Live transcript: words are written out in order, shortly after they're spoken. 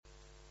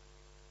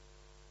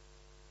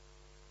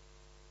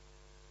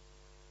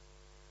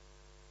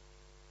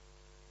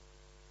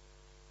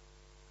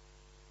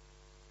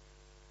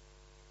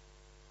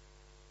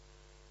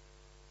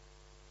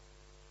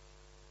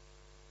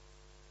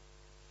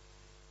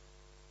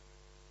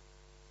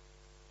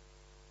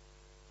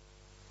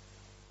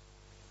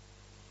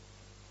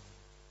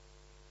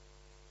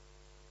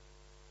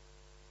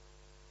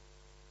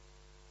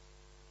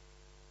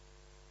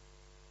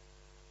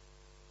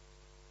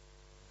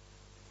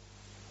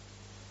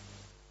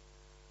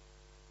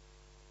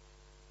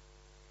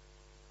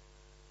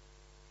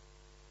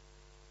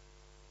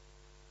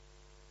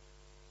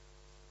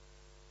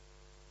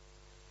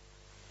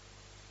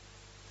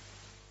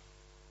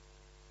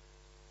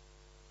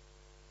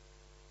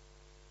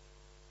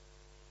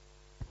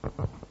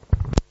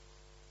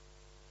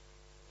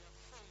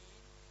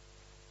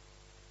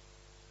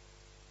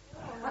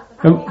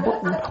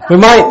We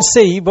might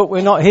see, but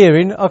we're not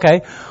hearing.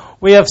 Okay.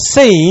 We have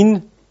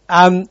seen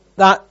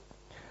that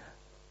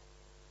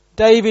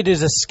David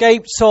has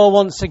escaped Saul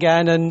once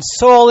again, and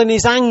Saul in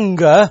his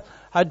anger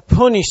had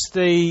punished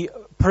the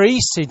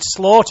priests. He'd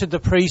slaughtered the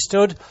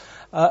priesthood,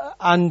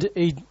 and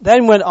he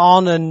then went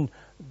on, and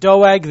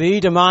Doeg the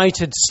Edomite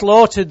had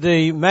slaughtered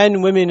the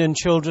men, women and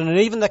children, and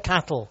even the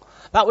cattle.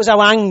 That was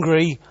how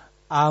angry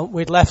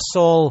we'd left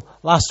Saul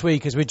last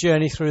week as we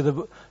journey through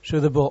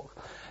the book.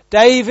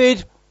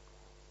 David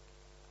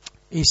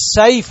is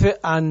safe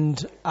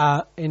and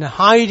in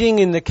hiding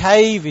in the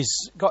cave.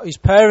 He's got his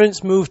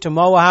parents moved to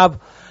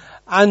Moab,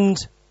 and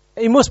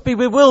he must be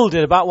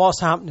bewildered about what's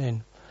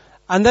happening.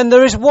 And then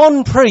there is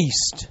one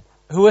priest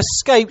who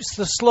escapes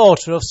the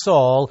slaughter of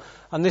Saul,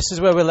 and this is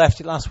where we left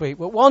it last week.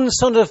 But one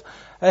son of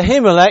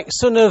Ahimelech,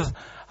 son of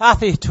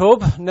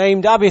Ahitub,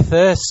 named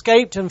Abithar,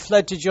 escaped and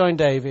fled to join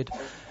David.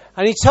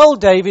 And he told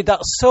David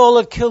that Saul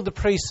had killed the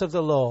priests of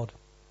the Lord.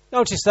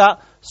 Notice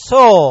that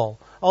Saul,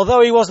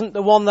 although he wasn't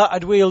the one that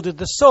had wielded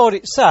the sword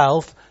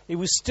itself, he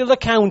was still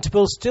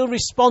accountable, still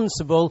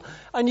responsible.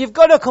 And you've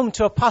got to come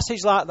to a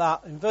passage like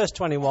that in verse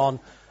 21,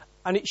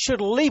 and it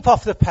should leap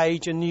off the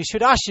page, and you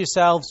should ask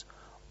yourselves,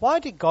 why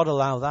did God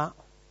allow that?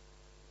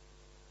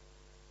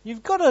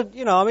 You've got to,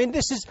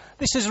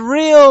 this is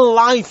real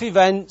life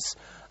events.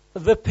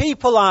 The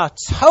people are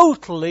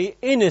totally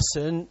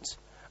innocent,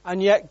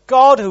 and yet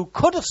God, who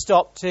could have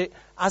stopped it,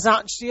 has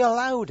actually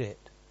allowed it.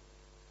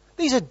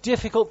 These are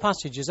difficult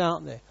passages,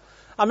 aren't they?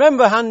 I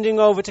remember handing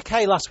over to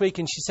Kay last week,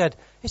 and she said,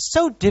 it's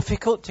so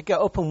difficult to get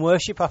up and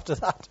worship after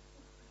that.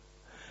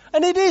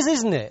 And it is,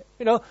 isn't it?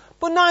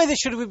 But neither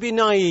should we be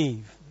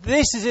naive.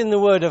 This is in the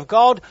Word of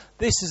God.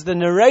 This is the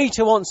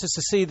narrator wants us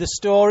to see the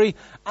story.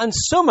 And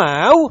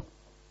somehow,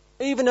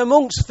 even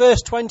amongst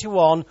verse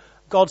 21,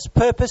 God's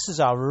purposes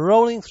are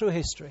rolling through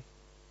history.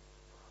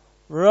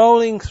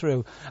 Rolling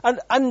through.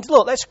 And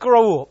look, let's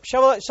grow up.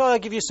 Shall I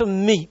give you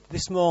some meat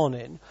this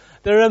morning?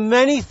 There are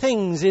many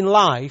things in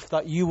life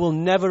that you will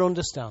never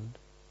understand.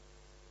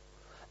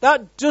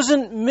 That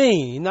doesn't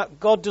mean that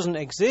God doesn't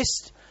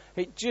exist.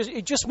 It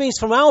just means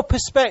from our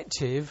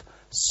perspective,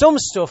 some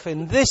stuff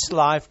in this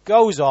life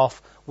goes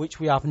off which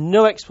we have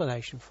no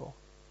explanation for.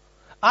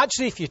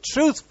 Actually, if you're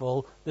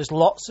truthful, there's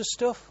lots of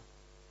stuff.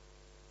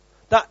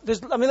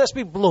 Let's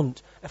be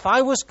blunt. If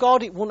I was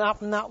God, it wouldn't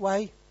happen that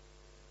way.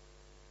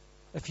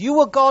 If you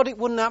were God, it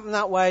wouldn't happen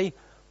that way.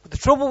 But the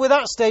trouble with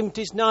that statement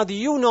is neither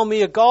you nor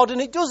me are God,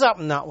 and it does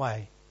happen that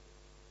way.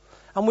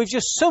 And we've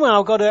just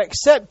somehow got to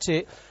accept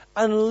it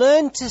and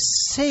learn to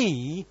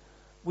see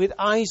with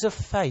eyes of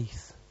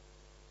faith,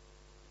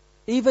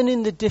 even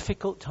in the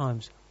difficult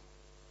times.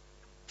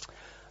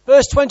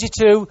 Verse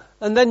 22,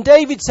 and then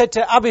David said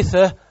to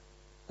Abithar,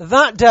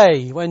 that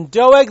day when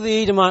Doeg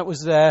the Edomite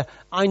was there,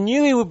 I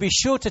knew he would be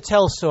sure to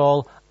tell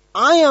Saul,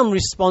 I am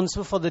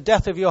responsible for the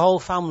death of your whole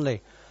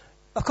family.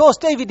 Of course,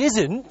 David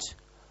isn't,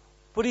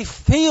 but he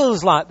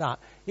feels like that.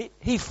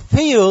 He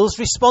feels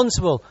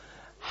responsible.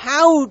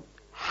 How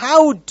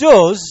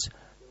does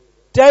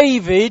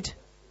David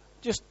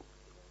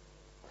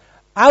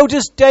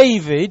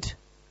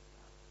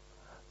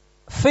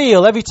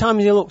feel every time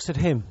he looks at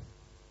him?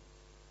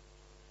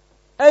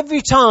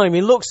 Every time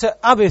he looks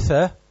at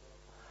Abithar,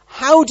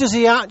 how does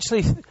he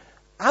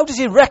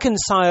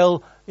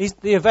reconcile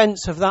the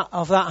events of that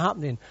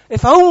happening?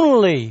 If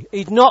only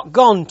he'd not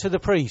gone to the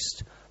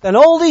priest, then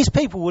all these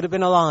people would have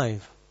been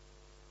alive.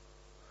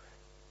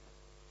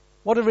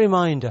 What a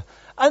reminder.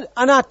 And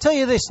I tell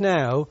you this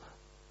now,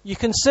 you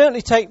can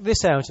certainly take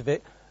this out of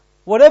it.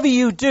 Whatever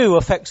you do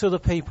affects other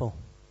people.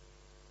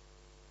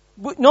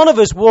 None of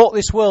us walk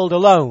this world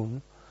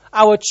alone.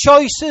 Our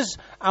choices,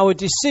 our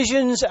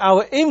decisions,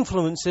 our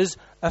influences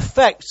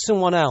affect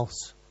someone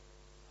else.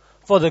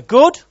 For the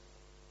good,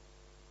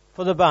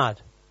 for the bad.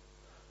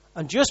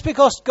 And just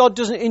because God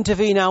doesn't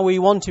intervene how we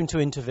want him to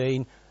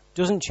intervene,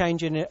 doesn't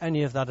change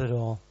any of that at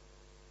all.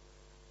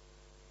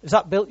 Has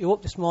that built you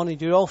up this morning?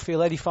 Do you all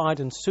feel edified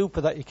and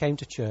super that you came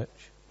to church?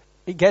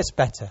 It gets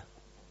better.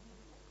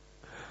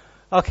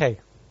 Okay.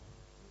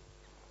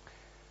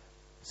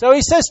 So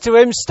he says to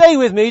him, stay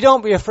with me,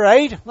 don't be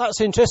afraid.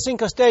 That's interesting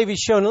because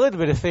David's shown a little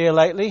bit of fear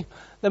lately.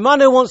 The man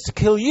who wants to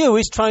kill you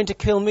is trying to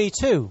kill me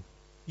too.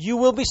 You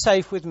will be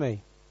safe with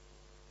me.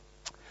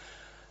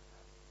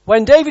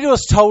 When David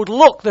was told,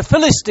 look, the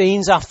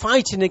Philistines are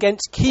fighting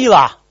against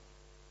Keilah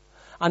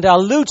and are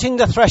looting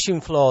the threshing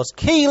floors.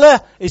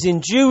 Keilah is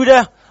in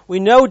Judah. We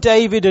know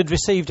David had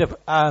received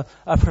a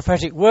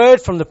prophetic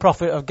word from the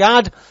prophet of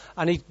Gad,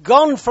 and he'd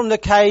gone from the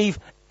cave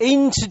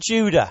into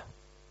Judah.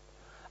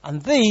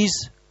 And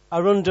these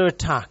are under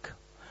attack.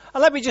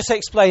 And let me just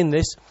explain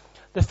this.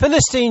 The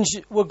Philistines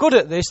were good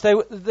at this.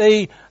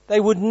 They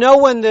would know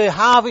when the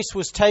harvest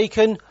was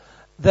taken.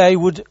 They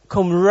would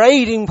come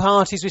raiding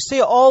parties. We see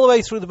it all the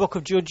way through the book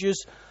of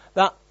Judges,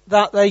 that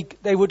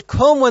they would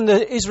come when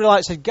the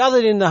Israelites had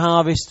gathered in the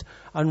harvest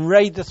and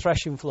raid the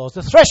threshing floors.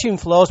 The threshing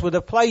floors were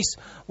the place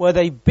where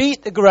they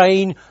beat the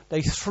grain,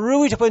 they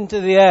threw it up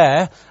into the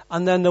air,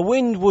 and then the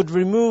wind would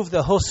remove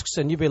the husks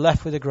and you'd be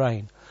left with the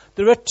grain.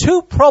 There are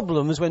two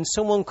problems when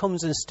someone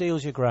comes and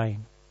steals your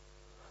grain.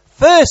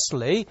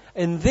 Firstly,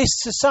 in this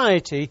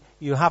society,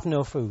 you have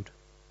no food.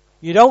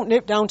 You don't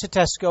nip down to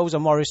Tesco's or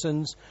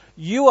Morrison's.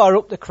 You are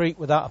up the creek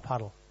without a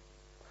paddle.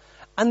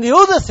 And the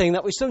other thing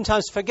that we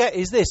sometimes forget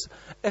is this.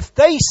 If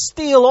they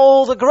steal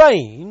all the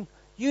grain,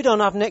 you don't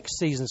have next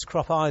season's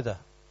crop either.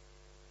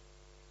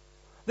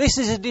 This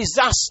is a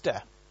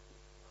disaster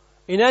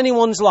in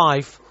anyone's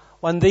life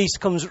when these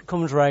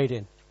comes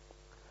raiding.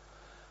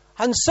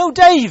 And so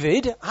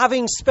David,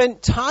 having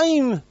spent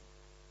time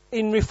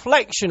in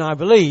reflection, I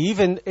believe,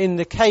 in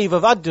the cave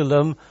of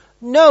Adullam,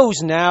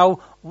 knows now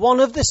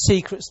one of the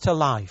secrets to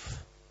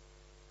life.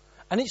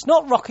 And it's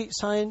not rocket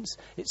science,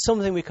 it's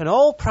something we can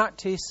all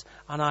practice,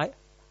 and I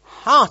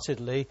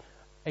heartedly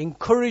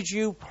encourage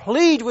you,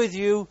 plead with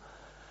you,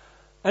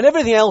 and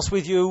everything else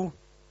with you.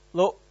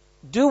 Look,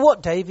 do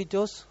what David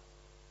does.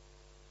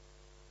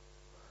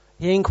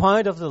 He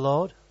inquired of the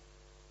Lord.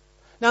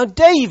 Now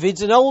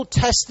David's an Old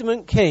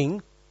Testament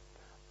king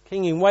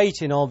in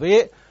waiting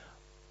albeit,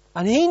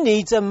 and he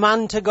needs a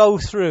man to go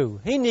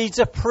through. He needs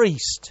a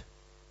priest.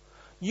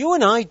 You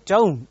and I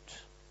don't.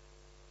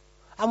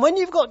 And when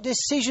you've got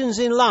decisions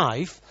in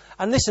life,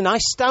 and listen, I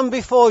stand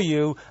before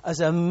you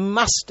as a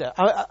master.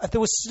 If there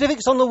were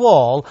certificates on the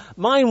wall,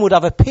 mine would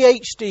have a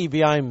PhD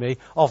behind me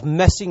of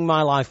messing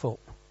my life up.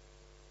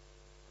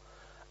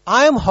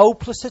 I am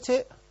hopeless at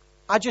it.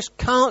 I just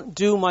can't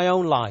do my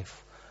own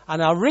life.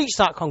 And I reached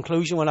that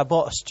conclusion when I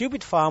bought a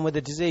stupid farm with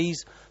a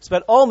disease,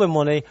 spent all my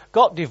money,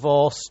 got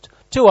divorced,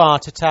 2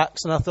 heart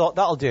attacks, and I thought,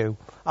 that'll do.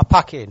 I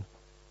pack in.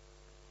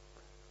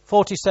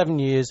 47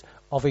 years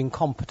of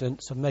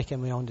incompetence of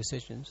making my own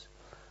decisions.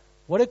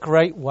 What a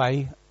great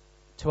way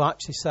to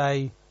actually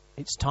say,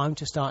 it's time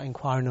to start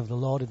inquiring of the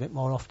Lord a bit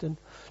more often.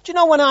 Do you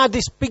know, when I had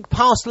this big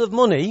parcel of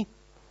money,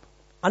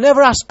 I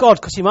never asked God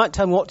because he might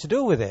tell me what to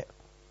do with it.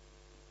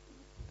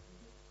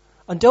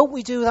 And don't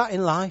we do that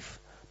in life?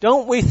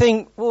 Don't we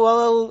think,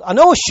 well, I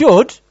know I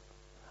should.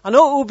 I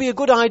know it would be a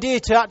good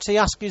idea to actually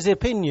ask his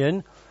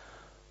opinion.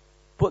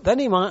 But then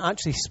he might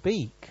actually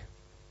speak.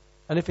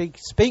 And if he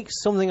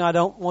speaks something I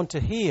don't want to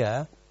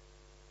hear,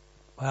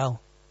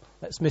 well,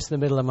 let's miss the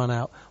middle of man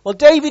out. Well,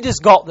 David has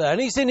got there, and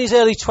he's in his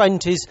early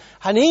 20s,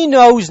 and he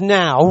knows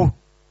now,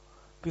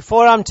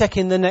 before I'm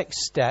taking the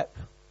next step,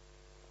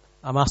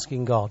 I'm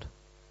asking God.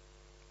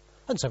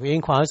 And so he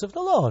inquires of the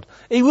Lord.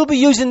 He will be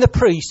using the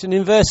priest, and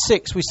in verse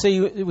 6 we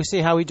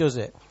see how he does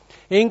it.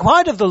 He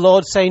inquired of the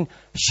Lord, saying,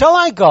 shall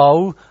I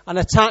go and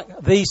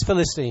attack these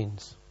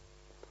Philistines?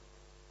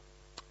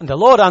 And the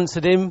Lord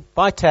answered him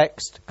by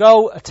text,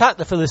 go attack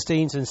the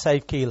Philistines and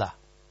save Keilah.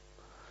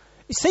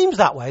 It seems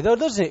that way though,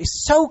 doesn't it?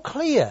 It's so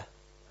clear.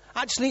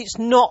 Actually, it's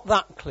not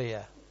that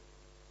clear.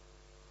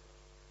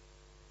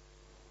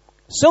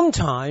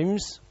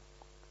 Sometimes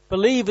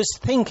believers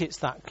think it's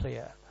that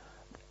clear.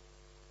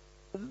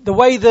 The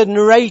way the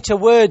narrator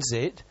words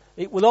it,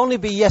 it will only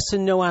be yes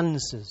and no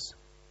answers.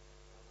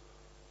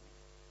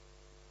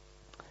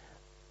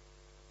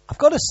 I've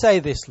got to say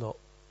this, look.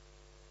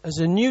 As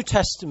a New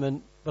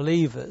Testament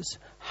believers,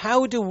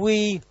 how do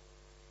we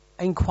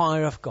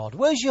inquire of God?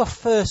 Where's your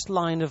first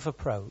line of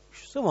approach?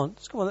 Come on,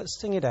 let's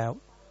sing it out.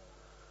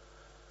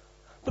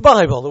 The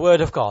Bible, the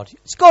Word of God.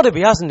 It's got to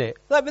be, hasn't it?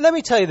 Let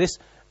me tell you this.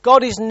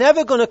 God is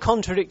never going to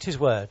contradict his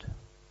Word.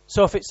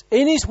 So if it's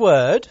in his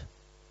Word,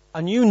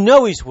 and you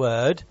know his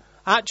Word,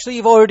 actually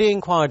you've already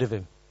inquired of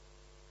him.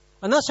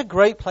 And that's a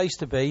great place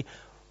to be.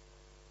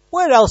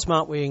 Where else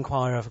might we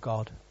inquire of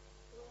God?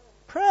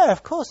 Prayer,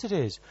 of course it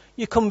is.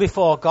 You come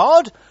before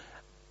God,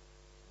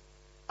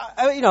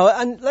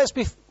 and let's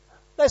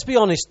be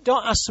honest,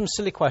 don't ask some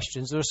silly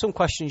questions. There are some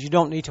questions you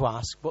don't need to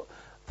ask, but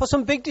for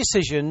some big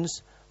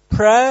decisions,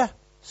 prayer,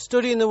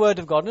 studying the Word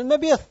of God, and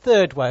maybe a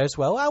third way as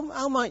well.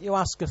 How might you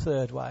ask a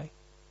third way?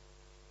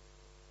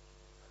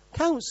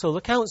 Counsel,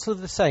 the counsel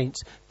of the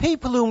saints,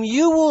 people whom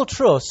you will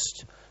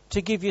trust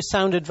to give you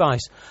sound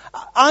advice.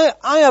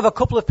 I have a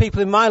couple of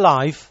people in my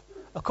life,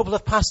 a couple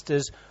of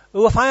pastors,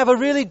 who if I have a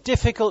really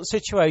difficult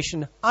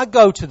situation, I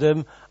go to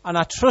them and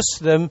I trust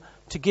them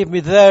to give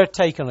me their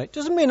take on it.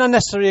 Doesn't mean I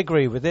necessarily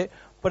agree with it,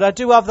 but I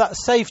do have that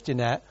safety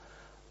net.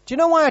 Do you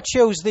know why I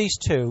chose these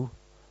two?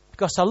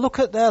 Because I look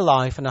at their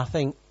life and I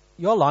think,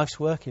 your life's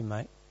working,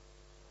 mate.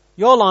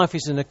 Your life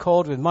is in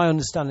accord with my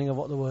understanding of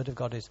what the Word of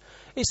God is.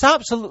 It's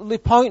absolutely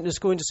pointless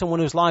going to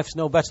someone whose life's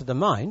no better than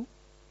mine,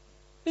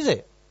 is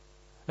it?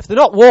 If they're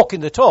not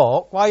walking the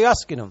talk, why are you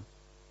asking them?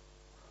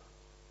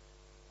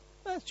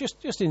 That's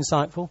just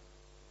insightful.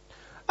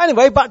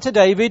 Anyway, back to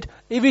David.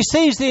 He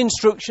receives the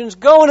instructions,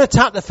 go and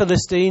attack the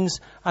Philistines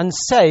and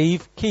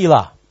save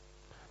Keilah.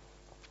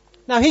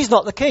 Now, he's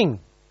not the king.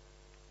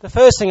 The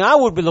first thing I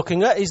would be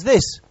looking at is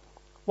this.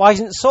 Why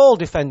isn't Saul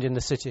defending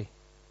the city?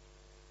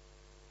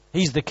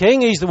 He's the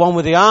king. He's the one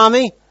with the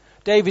army.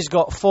 David's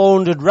got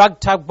 400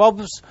 ragtag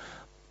bobs,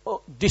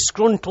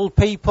 disgruntled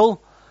people.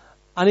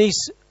 And he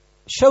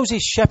shows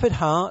his shepherd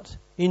heart.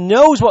 He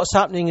knows what's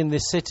happening in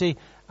this city.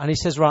 And he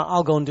says, right,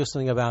 I'll go and do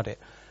something about it.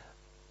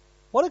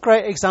 What a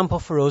great example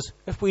for us.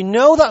 If we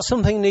know that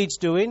something needs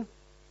doing,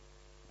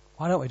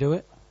 why don't we do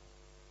it?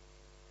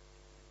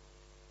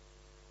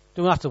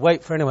 Don't have to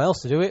wait for anyone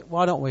else to do it.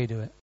 Why don't we do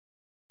it?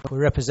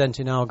 We're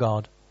representing our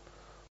God.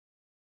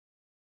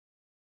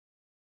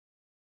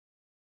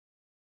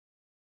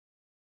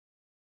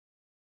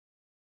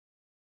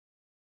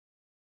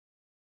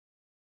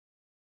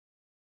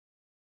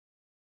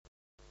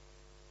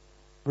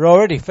 We're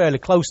already fairly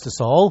close to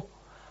Saul.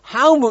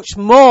 How much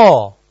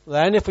more,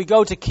 then, if we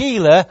go to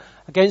Keilah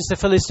against the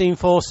Philistine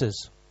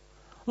forces?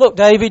 Look,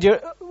 David,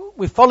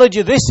 we followed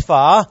you this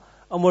far,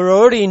 and we're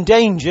already in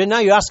danger. Now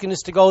you're asking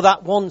us to go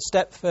that one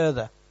step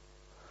further.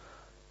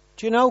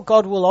 Do you know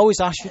God will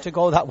always ask you to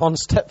go that one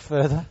step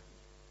further?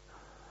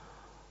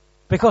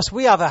 Because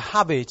we have a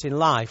habit in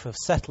life of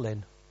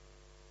settling.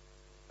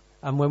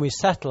 And when we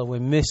settle, we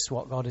miss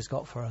what God has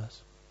got for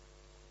us.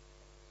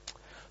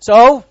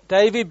 So,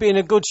 David, being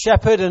a good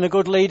shepherd and a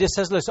good leader,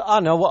 says, listen, I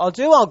know what I'll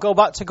do. I'll go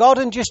back to God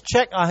and just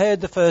check I heard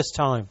the first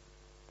time.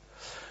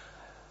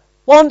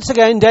 Once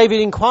again, David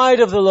inquired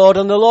of the Lord,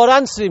 and the Lord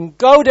answered him,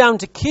 go down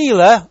to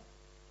Keilah.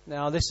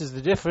 Now, this is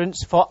the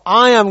difference. For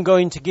I am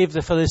going to give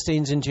the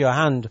Philistines into your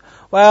hand.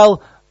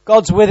 Well,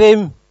 God's with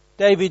him.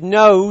 David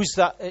knows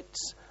that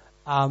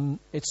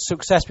it's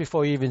success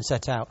before you even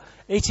set out.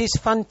 It is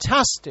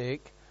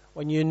fantastic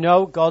when you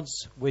know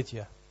God's with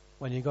you,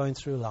 when you're going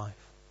through life.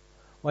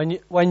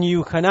 When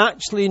you can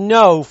actually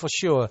know for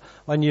sure,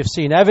 when you've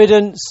seen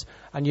evidence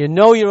and you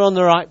know you're on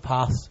the right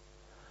path,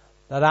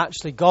 that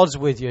actually God's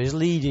with you, is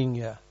leading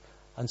you.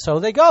 And so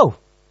they go.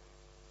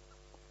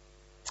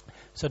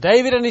 So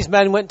David and his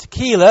men went to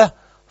Keilah,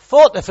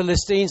 fought the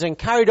Philistines and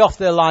carried off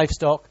their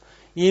livestock.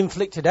 He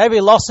inflicted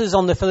heavy losses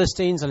on the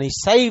Philistines and he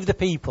saved the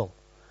people.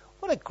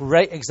 What a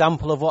great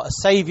example of what a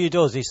saviour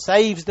does. He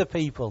saves the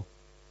people.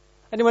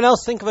 Anyone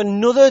else think of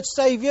another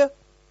saviour?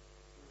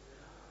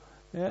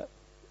 Yeah.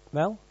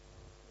 Mel?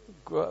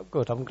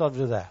 Good, I'm glad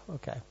we're there.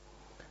 Okay.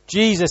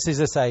 Jesus is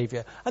a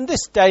saviour. And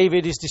this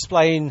David is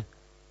displaying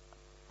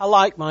a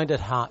like-minded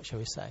heart, shall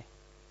we say.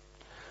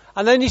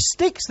 And then he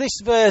sticks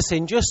this verse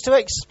in just to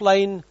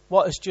explain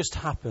what has just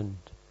happened.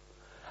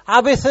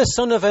 Abithar,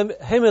 son of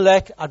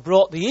Ahimelech, had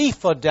brought the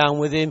ephod down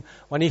with him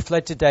when he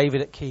fled to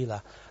David at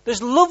Keilah.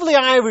 There's lovely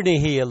irony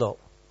here, look.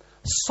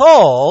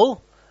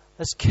 Saul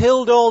has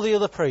killed all the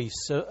other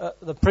priests,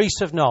 the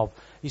priests of Nob.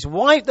 He's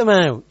wiped them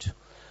out.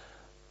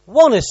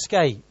 One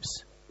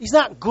escapes. Is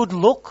that good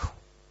luck?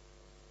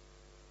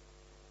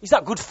 Is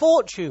that good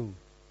fortune?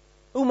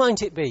 Who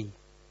might it be?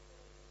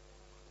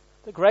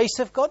 The grace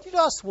of God. You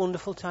know, that's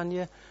wonderful,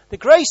 Tanya. The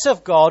grace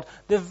of God,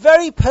 the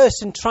very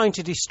person trying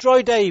to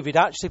destroy David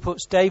actually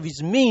puts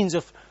David's means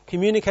of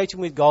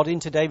communicating with God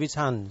into David's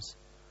hands.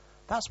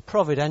 That's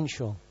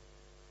providential.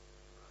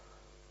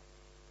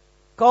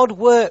 God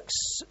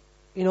works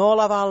in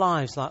all of our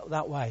lives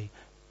that way.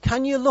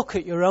 Can you look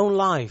at your own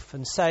life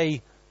and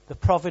say, the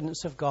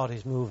providence of God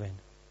is moving?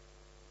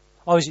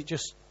 Or is it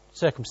just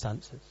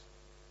circumstances?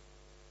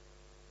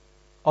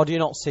 Or do you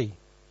not see?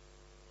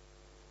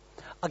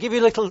 I'll give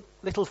you a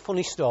little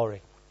funny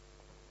story.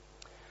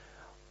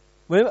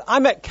 I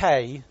met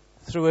Kay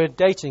through a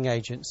dating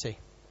agency.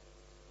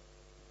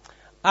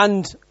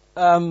 And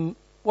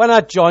when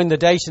I joined the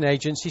dating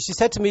agency, she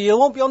said to me, you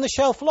won't be on the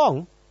shelf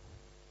long.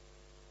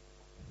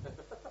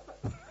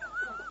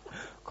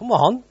 Come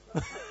on.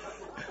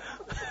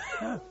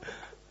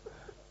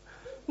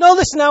 No,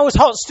 listen, now was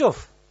hot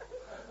stuff.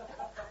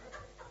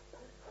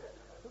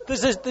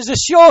 There's a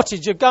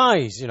shortage of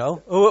guys, you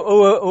know,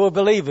 who are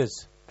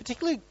believers,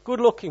 particularly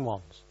good-looking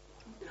ones.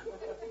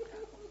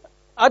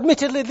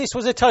 Admittedly, this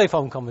was a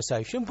telephone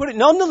conversation, but it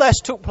nonetheless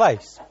took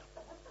place.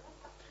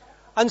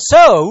 And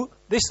so,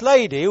 this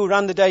lady who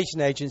ran the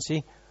dating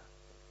agency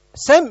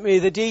sent me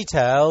the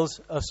details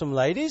of some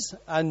ladies,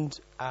 and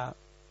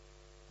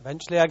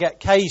eventually I get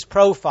Kay's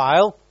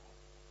profile.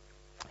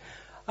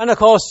 And of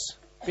course,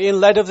 being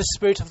led of the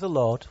Spirit of the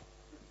Lord,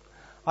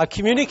 I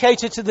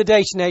communicated to the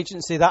dating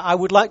agency that I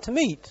would like to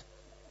meet.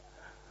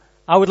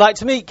 I would like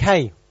to meet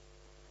Kay.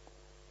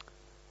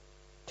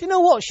 Do you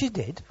know what she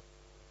did?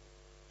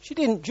 She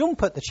didn't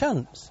jump at the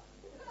chance.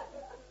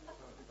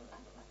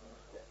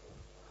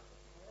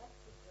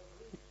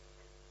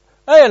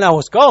 Hey, and I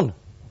was gone.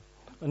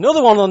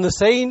 Another one on the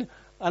scene,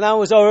 and I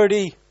was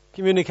already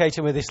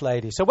communicating with this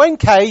lady. So when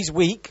Kay's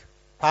week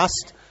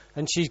passed,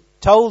 and she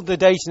told the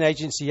dating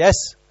agency,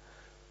 yes,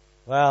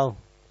 well,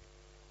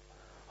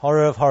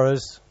 horror of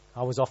horrors,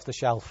 I was off the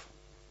shelf.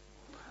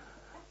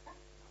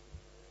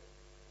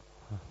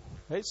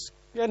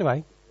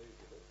 Anyway,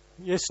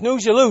 you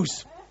snooze, you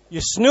lose.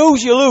 You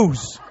snooze, you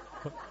lose.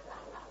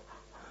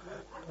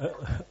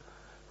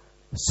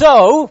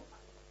 So,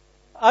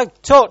 I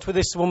talked with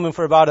this woman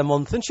for about a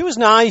month, and she was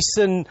nice,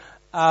 and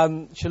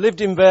she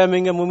lived in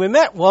Birmingham. When we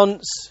met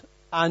once,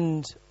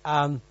 and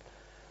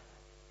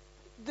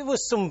there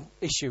was some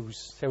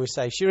issues, shall we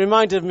say. She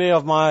reminded me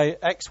of my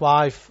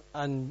ex-wife,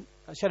 and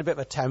she had a bit of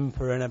a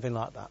temper and everything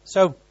like that.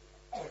 So,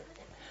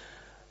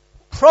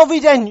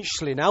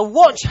 providentially, now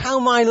watch how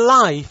my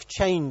life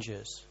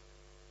changes,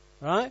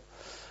 right?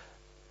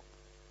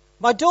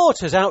 My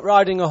daughter's out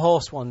riding a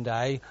horse one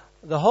day.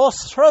 The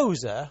horse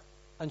throws her,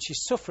 and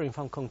she's suffering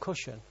from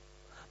concussion.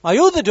 My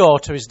other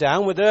daughter is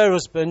down with her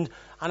husband,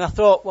 and I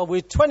thought, well,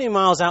 we're 20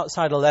 miles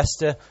outside of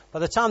Leicester. By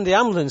the time the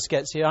ambulance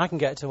gets here, I can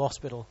get to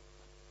hospital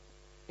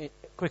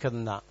quicker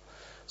than that.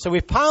 So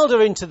we piled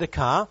her into the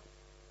car.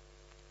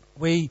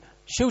 We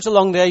shoot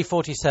along the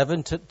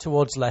A47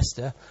 towards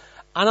Leicester,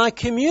 and I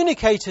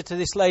communicated to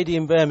this lady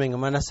in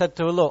Birmingham, and I said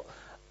to her, look,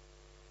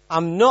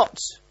 I'm not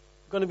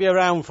going to be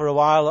around for a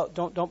while.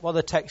 Don't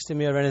bother texting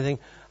me or anything.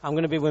 I'm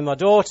going to be with my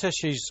daughter.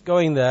 She's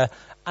going there.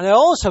 And I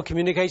also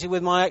communicated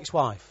with my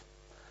ex-wife.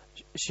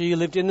 She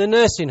lived in the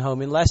nursing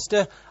home in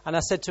Leicester, and I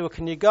said to her,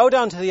 can you go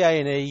down to the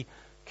A&E?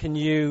 Can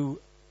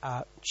you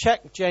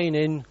check Jane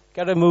in,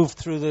 get her moved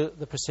through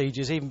the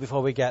procedures even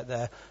before we get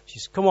there?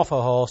 She's come off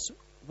her horse.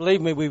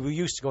 Believe me, we were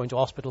used to going to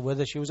hospital with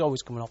her. She was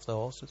always coming off the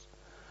horses.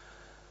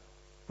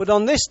 But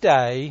on this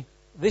day,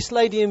 this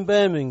lady in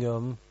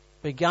Birmingham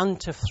began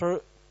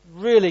to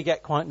really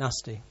get quite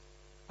nasty.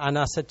 And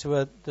I said to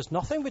her, there's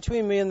nothing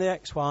between me and the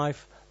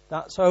ex-wife.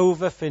 That's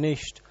over,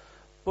 finished.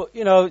 But,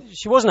 you know,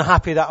 she wasn't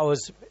happy that I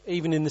was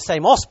even in the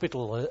same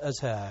hospital as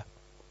her.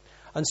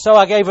 And so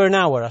I gave her an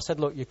hour. I said,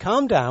 look, you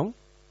calm down.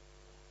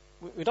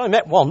 We'd only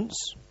met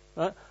once.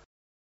 Right?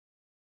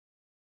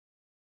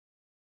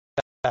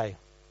 Okay.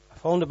 I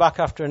phoned her back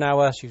after an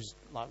hour. She was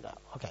like that.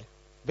 Okay,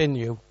 bin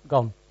you,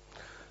 gone.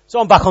 So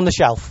I'm back on the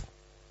shelf.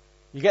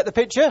 You get the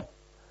picture?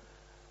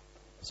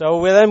 So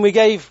we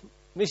gave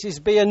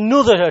Mrs. B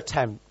another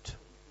attempt.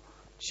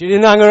 She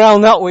didn't hang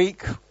around that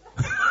week.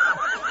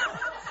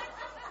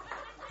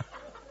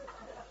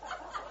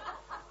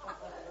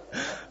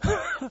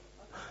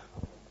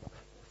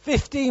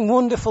 15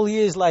 wonderful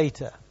years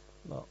later.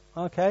 Well,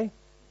 okay.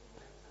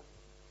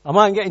 I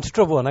might get into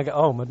trouble when I get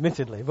home,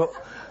 admittedly, but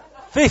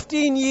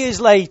 15 years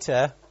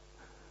later,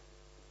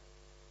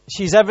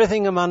 she's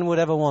everything a man would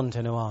ever want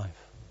in a wife.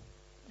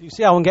 You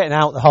see how I'm getting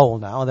out the hole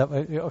now?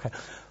 Okay.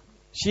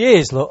 She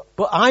is, look,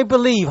 but I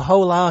believe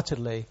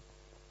wholeheartedly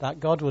that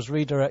God was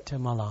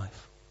redirecting my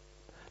life.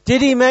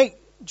 Did he make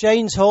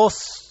Jane's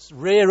horse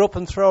rear up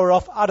and throw her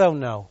off? I don't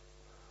know.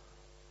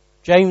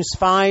 Jane's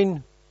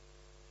fine.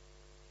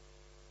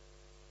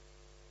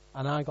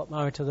 And I got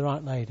married to the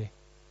right lady.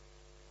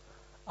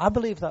 I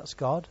believe that's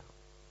God.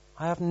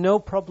 I have no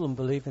problem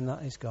believing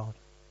that is God.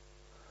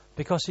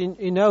 Because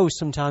he knows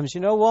sometimes,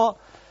 you know what?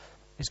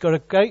 He's got a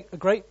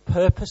great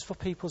purpose for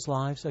people's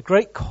lives, a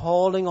great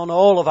calling on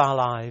all of our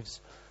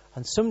lives.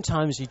 And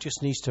sometimes he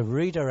just needs to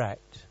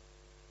redirect.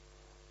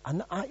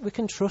 And we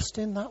can trust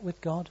in that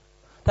with God.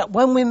 That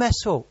when we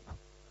mess up,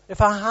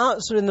 if our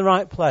hearts are in the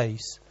right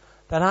place,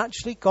 that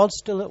actually God's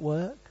still at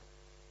work.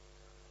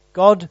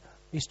 God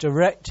is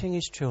directing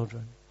his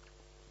children.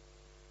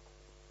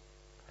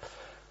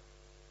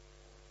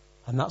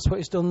 And that's what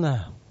he's done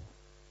there.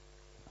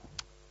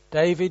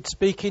 David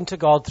speaking to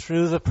God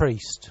through the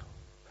priest.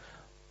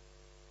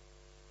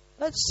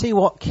 Let's see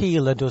what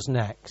Keilah does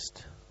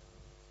next.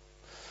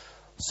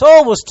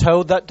 Saul was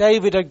told that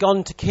David had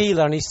gone to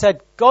Keilah, and he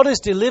said, God has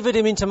delivered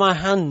him into my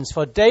hands,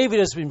 for David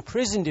has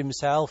imprisoned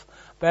himself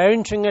by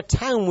entering a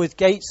town with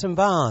gates and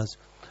bars.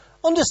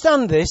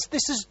 Understand this.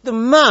 This is the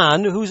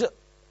man who's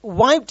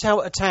wiped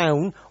out a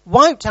town,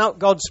 wiped out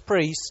God's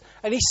priests,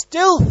 and he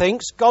still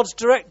thinks God's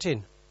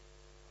directing.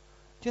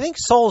 Do you think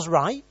Saul's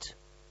right?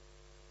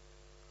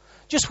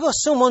 Just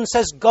because someone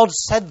says God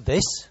said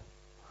this,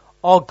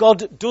 or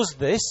God does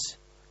this,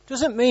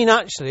 doesn't mean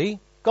actually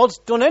God's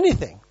done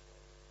anything.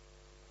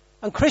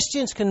 And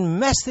Christians can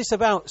mess this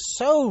about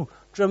so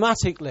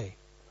dramatically.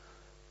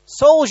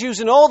 Saul's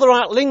using all the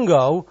right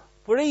lingo,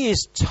 but he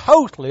is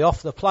totally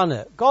off the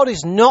planet. God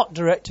is not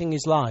directing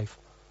his life.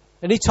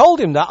 And he told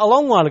him that a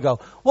long while ago.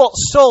 What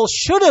Saul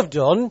should have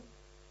done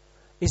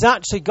is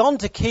actually gone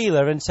to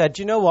Keilah and said,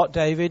 you know what,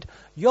 David?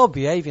 You're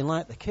behaving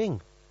like the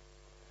king.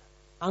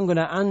 I'm going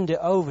to hand it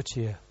over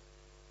to you.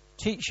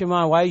 Teach you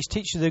my ways,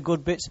 teach you the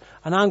good bits,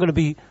 and I'm going to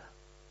be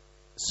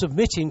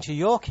submitting to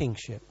your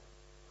kingship.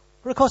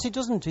 But of course he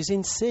doesn't. He's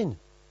in sin.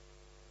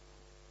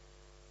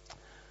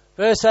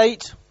 Verse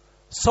 8,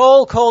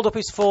 Saul called up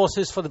his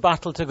forces for the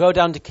battle to go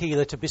down to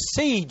Keilah to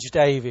besiege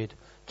David.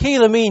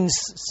 Keilah means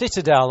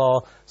citadel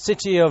or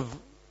city of...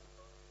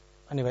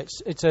 Anyway,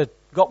 it's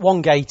got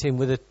one gate in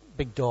with a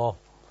big door.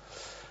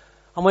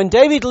 And when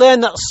David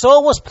learned that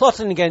Saul was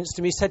plotting against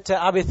him, he said to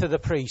Abithar the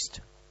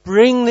priest,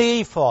 bring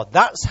the ephod.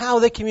 That's how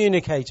they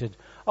communicated.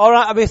 All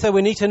right, Abithar,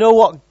 we need to know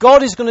what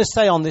God is going to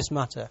say on this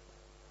matter.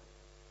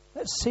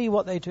 Let's see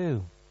what they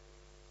do.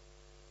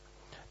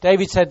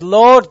 David said,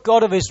 Lord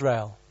God of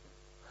Israel,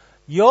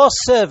 your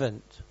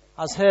servant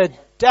has heard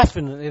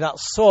definitely that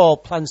Saul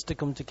plans to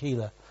come to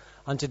Keilah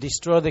and to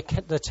destroy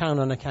the town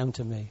on account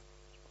of me.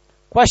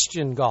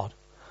 Question, God,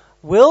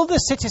 will the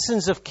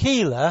citizens of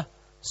Keilah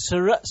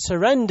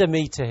surrender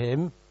me to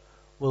him?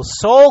 Will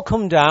Saul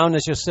come down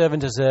as your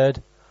servant has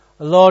heard?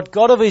 Lord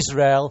God of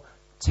Israel,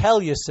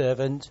 tell your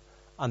servant.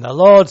 And the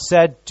Lord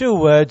said 2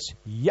 words,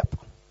 yep,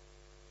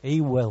 he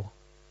will.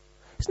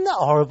 Isn't that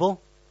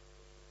horrible?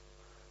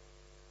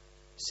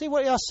 See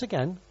what he asks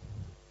again.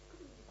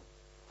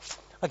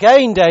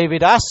 Again,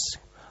 David asks,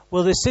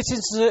 will the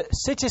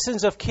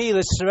citizens of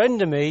Keilah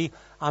surrender me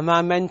and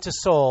my men to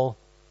Saul?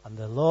 And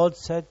the Lord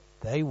said,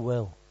 they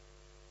will.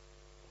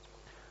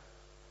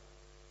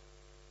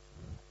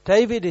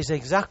 David is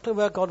exactly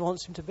where God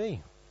wants him to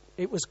be.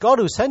 It was God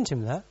who sent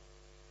him there.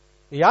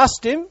 He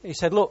asked him, he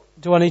said, look,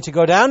 do I need to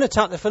go down and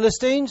attack the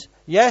Philistines?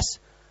 Yes.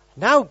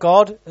 Now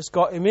God has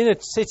got him in a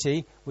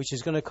city which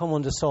is going to come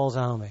under Saul's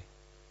army.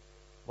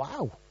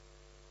 Wow.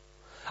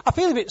 I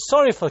feel a bit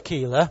sorry for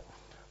Keilah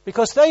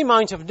because they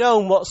might have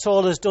known what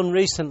Saul has done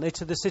recently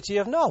to the city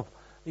of Nob.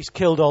 He's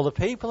killed all the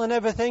people and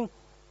everything.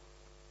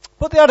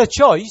 But they had a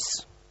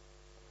choice.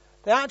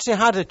 They actually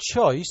had a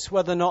choice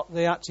whether or not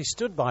they actually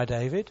stood by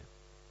David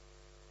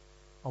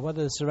or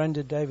whether they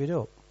surrendered David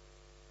up.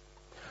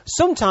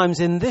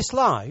 Sometimes in this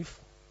life,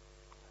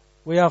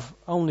 we have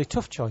only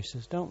tough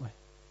choices, don't we?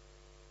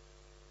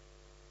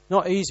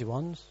 Not easy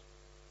ones.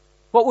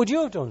 What would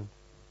you have done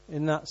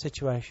in that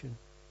situation?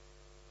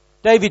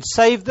 David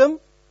saved them.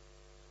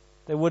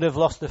 They would have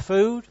lost the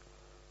food,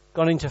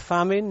 gone into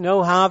famine,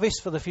 no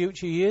harvest for the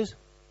future years.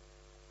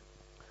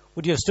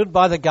 Would you have stood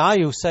by the guy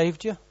who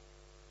saved you?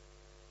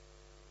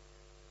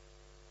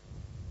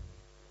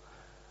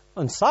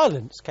 And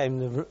silence came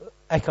the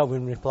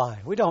echoing reply.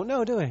 We don't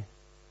know, do we?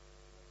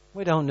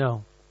 We don't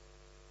know.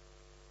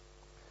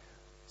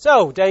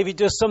 So, David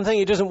does something.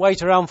 He doesn't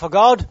wait around for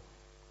God.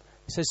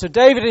 He says, so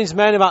David and his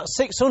men, about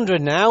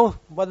 600 now,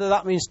 whether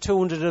that means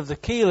 200 of the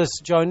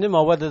Keilahs joined them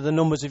or whether the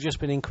numbers have just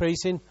been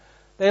increasing,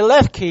 they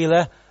left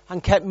Keilah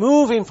and kept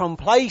moving from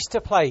place to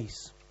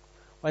place.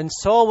 When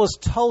Saul was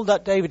told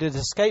that David had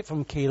escaped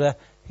from Keilah,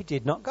 he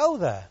did not go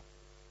there.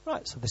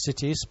 Right, so the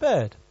city is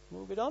spared.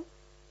 Moving on.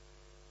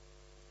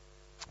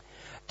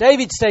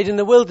 David stayed in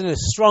the wilderness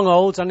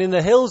strongholds and in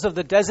the hills of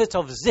the desert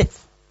of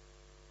Ziph.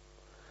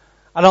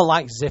 I don't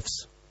like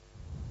Ziphs.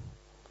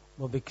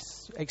 We'll be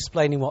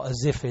explaining what a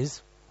Ziph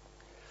is.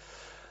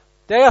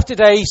 Day after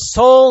day,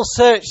 Saul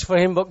searched for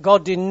him, but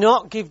God did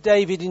not give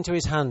David into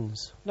his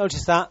hands.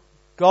 Notice that.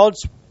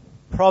 God's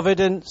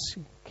providence,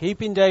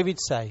 keeping David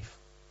safe.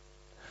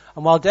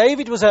 And while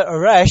David was at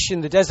Horesh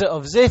in the desert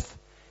of Ziph,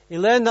 he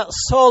learned that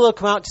Saul had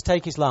come out to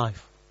take his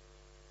life.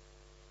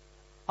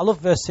 I love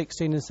verse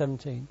 16 and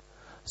 17.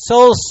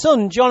 Saul's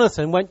son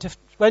Jonathan went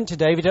to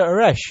David at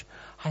Horesh.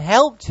 I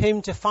helped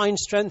him to find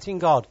strength in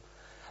God.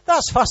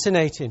 That's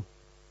fascinating.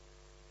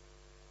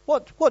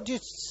 What do you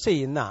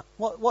see in that?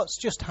 What's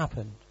just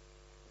happened?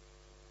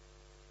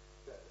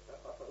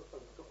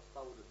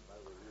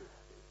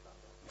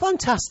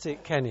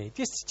 Fantastic, Kenny.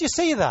 Do you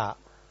see that?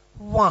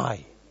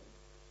 Why?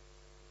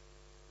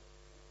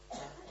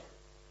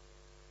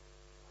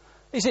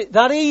 Is it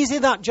that easy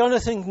that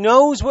Jonathan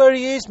knows where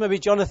he is? Maybe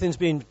Jonathan's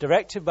being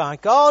directed by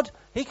God.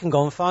 He can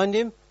go and find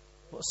him.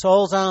 But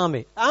Saul's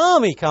army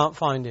can't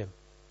find him.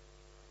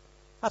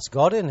 That's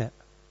God, isn't it?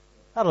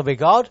 That'll be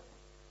God.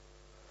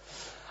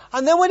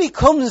 And then when he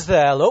comes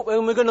there, look,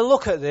 when we're going to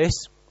look at this,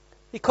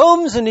 he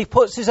comes and he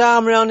puts his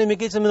arm around him, he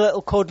gives him a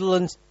little cuddle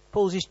and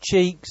pulls his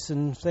cheeks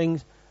and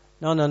things.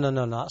 No.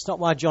 That's not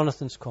why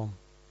Jonathan's come.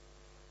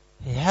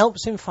 He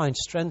helps him find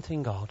strength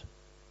in God.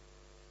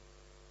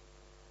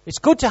 It's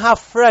good to have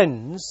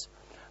friends,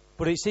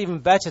 but it's even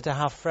better to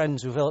have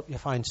friends who help you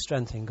find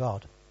strength in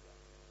God.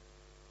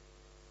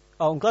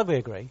 Oh, I'm glad we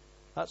agree.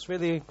 That's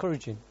really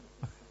encouraging.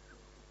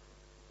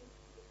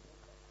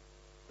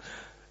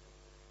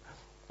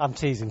 I'm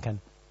teasing,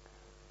 Ken.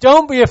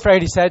 Don't be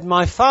afraid, he said.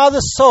 My father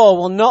Saul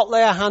will not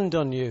lay a hand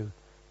on you.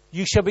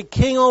 You shall be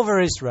king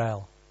over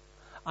Israel,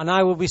 and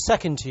I will be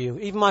second to you.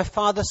 Even my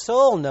father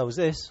Saul knows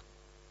this.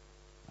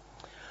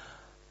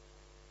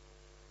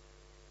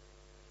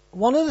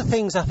 One of the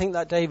things I think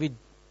that David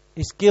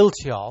is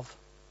guilty of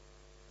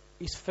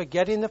is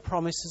forgetting the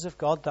promises of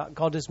God that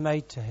God has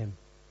made to him.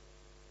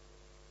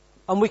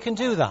 And we can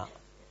do that.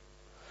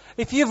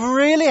 If you've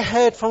really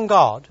heard from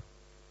God,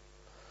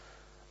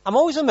 I'm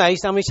always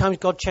amazed how many times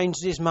God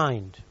changes his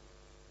mind.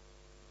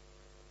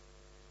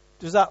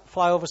 Does that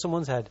fly over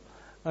someone's head?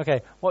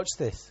 Okay, watch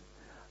this.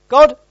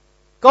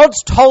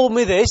 God's told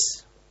me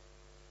this.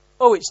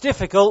 Oh, it's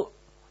difficult.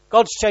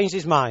 God's changed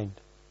his mind.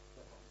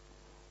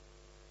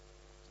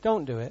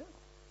 Don't do it.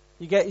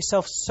 You get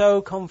yourself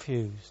so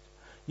confused.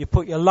 You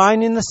put your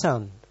line in the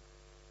sand.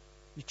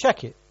 You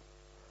check it.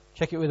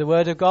 Check it with the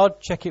Word of God.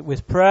 Check it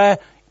with prayer.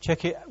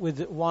 Check it with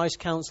the wise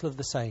counsel of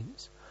the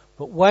saints.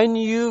 But when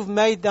you've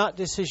made that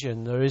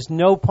decision, there is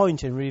no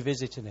point in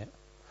revisiting it.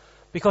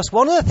 Because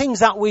one of the things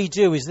that we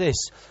do is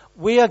this.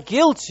 We are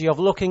guilty of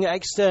looking at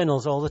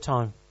externals all the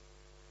time.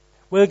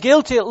 We're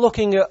guilty of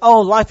looking at,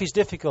 life is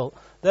difficult.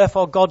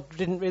 Therefore, God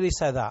didn't really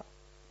say that.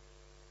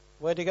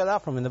 Where do you get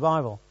that from in the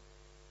Bible?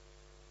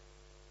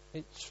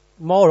 It's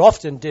more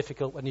often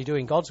difficult when you're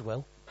doing God's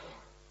will.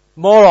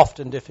 More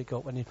often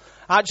difficult when you...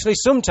 Actually,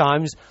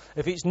 sometimes,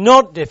 if it's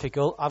not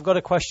difficult, I've got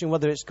to question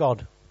whether it's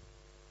God.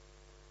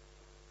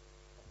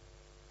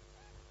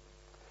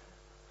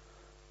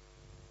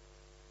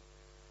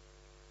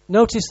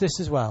 Notice this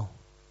as well.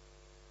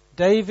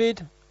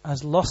 David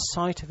has lost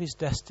sight of his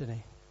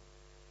destiny.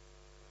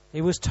 He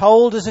was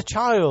told as a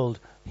child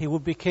he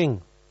would be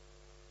king.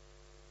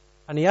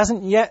 and he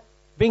hasn't yet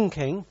been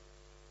king.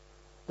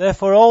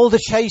 Therefore, all the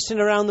chasing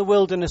around the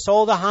wilderness,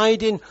 all the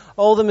hiding,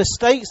 all the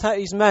mistakes that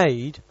he's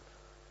made,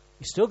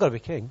 he's still got to be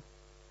king.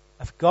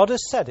 If God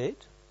has said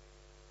it,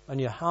 and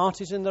your heart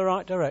is in the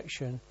right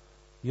direction,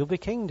 you'll be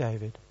king,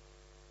 David.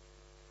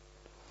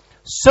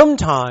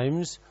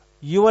 Sometimes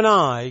you and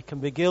I can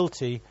be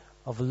guilty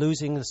of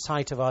losing the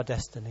sight of our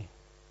destiny.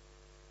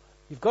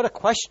 You've got to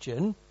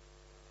question,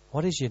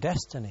 what is your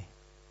destiny?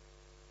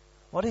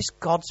 What is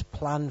God's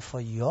plan for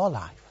your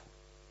life?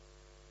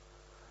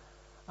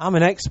 I'm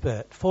an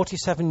expert.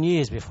 47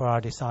 years before I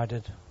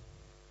decided.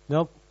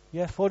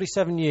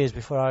 47 years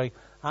before I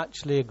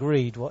actually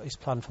agreed what his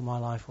plan for my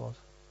life was.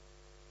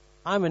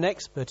 I'm an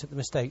expert at the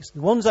mistakes.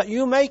 The ones that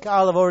you make,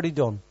 I'll have already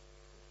done.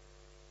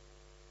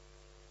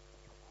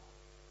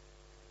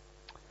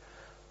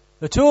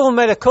 The two of them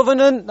made a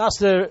covenant. That's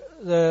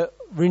the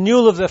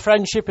renewal of the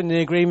friendship and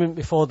the agreement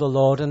before the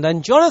Lord. And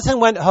then Jonathan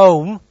went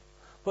home,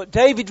 but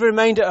David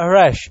remained at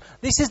Horesh.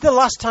 This is the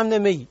last time they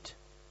meet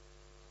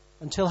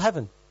until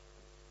heaven.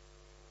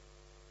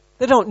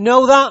 They don't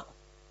know that.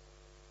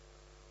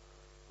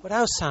 But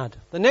how sad.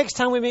 The next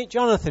time we meet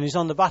Jonathan, he's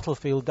on the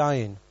battlefield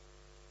dying.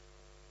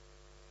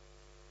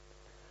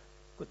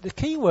 But the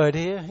key word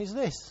here is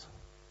this.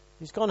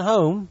 He's gone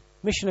home,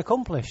 mission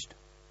accomplished.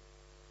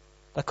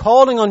 The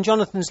calling on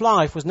Jonathan's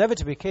life was never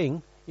to be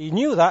king. He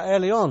knew that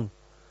early on.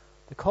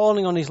 The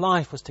calling on his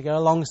life was to get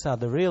alongside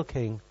the real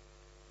king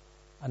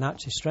and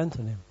actually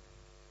strengthen him.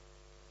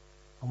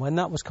 And when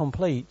that was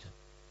complete,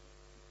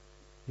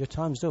 your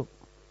time's up.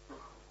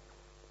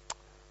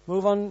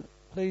 Move on,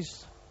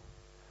 please.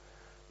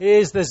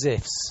 Here's the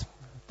Ziphs.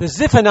 The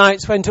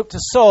Ziphonites went up to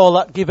Saul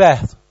at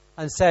Gibeath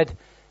and said,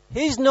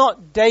 "Is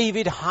not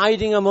David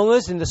hiding among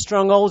us in the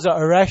strongholds at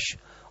Horesh,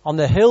 on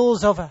the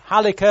hills of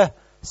Halikah,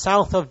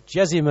 south of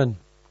Jessamine?"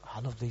 I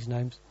love these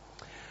names.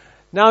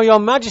 "Now, your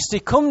majesty,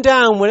 come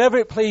down whenever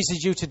it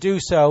pleases you to do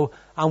so,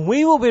 and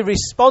we will be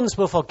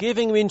responsible for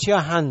giving him into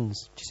your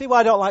hands." Do you see why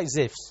I don't like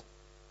Ziphs?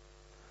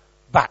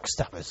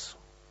 Backstabbers.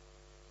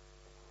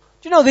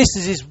 Do you know this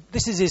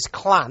is his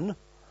clan?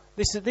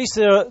 These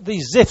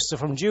Ziphs are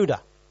from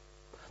Judah.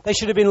 They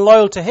should have been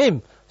loyal to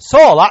him.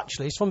 Saul,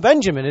 actually, is from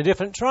Benjamin, a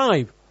different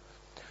tribe.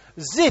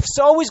 Ziphs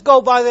always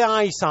go by the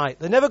eyesight.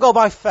 They never go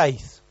by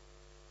faith.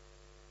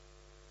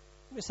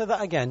 Let me say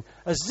that again.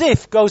 A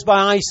Ziph goes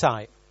by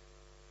eyesight.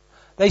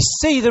 They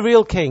see the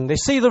real king. They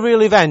see the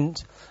real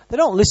event. They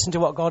don't listen to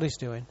what God is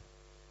doing.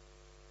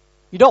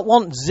 You don't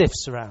want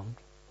Ziphs around.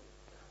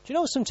 Do you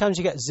know sometimes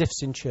you get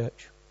Ziphs in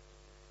church?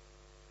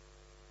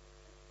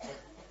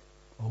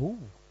 Oh.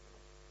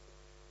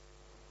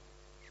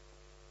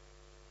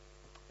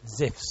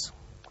 Ziphs.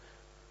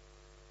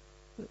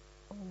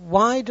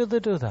 Why do they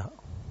do that?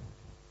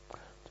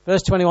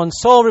 Verse 21,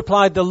 Saul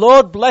replied, "The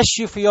Lord bless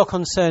you for your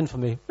concern for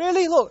me."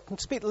 Really? Look, I can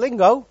speak the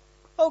lingo.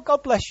 Oh,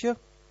 God bless you.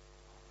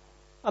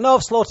 I know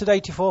I've slaughtered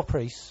 84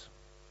 priests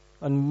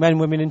and men,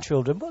 women and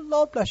children, but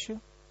Lord bless you.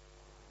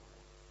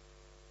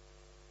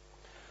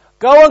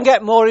 Go and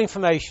get more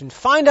information.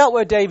 Find out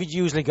where David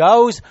usually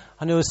goes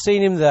and who has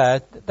seen him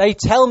there. They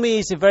tell me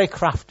he's very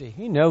crafty.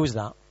 He knows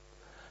that.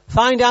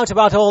 Find out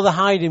about all the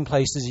hiding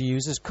places he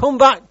uses. Come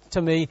back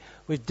to me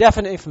with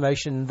definite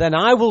information. Then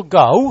I will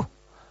go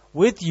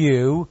with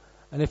you,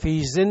 and if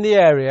he's in the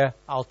area,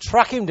 I'll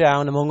track him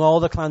down among all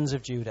the clans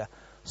of Judah.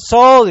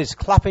 Saul is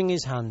clapping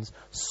his hands.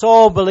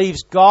 Saul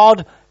believes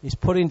God is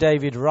putting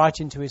David right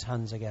into his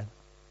hands again.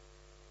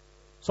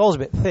 Saul's a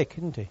bit thick,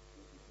 isn't he?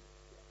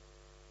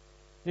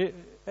 Yeah,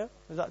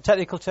 is that a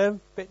technical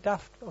term? Bit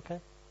daft? Okay.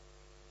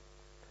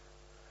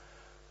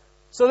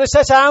 So they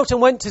set out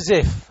and went to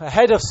Ziph,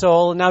 ahead of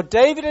Saul. Now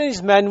David and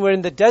his men were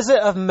in the desert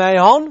of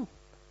Mahon,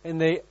 in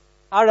the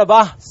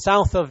Arabah,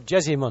 south of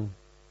Jessamine.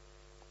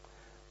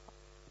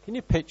 Can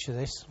you picture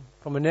this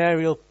from an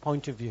aerial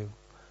point of view?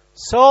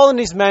 Saul and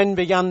his men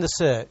began the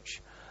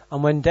search.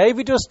 And when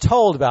David was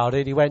told about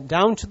it, he went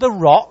down to the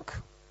rock.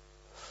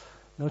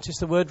 Notice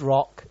the word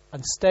rock.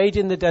 And stayed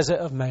in the desert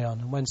of Mahon.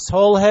 And when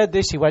Saul heard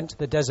this, he went to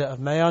the desert of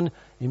Mahon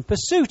in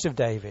pursuit of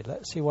David.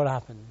 Let's see what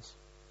happens.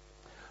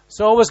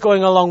 Saul was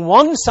going along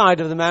one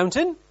side of the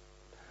mountain,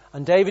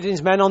 and David and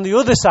his men on the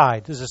other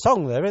side. There's a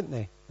song there, isn't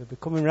there? They'll be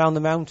coming round the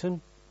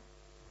mountain.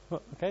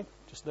 Okay,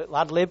 just a little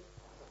ad lib.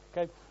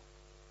 Okay.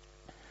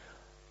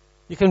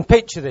 You can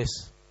picture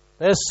this.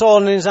 There's Saul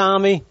and his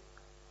army.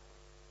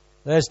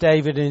 There's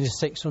David and his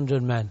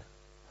 600 men.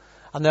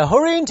 And they're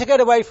hurrying to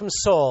get away from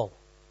Saul.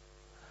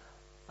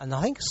 And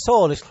I think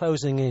Saul is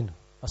closing in.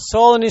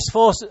 Saul and his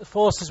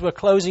forces were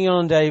closing in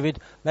on David.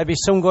 Maybe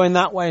some going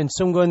that way and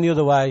some going the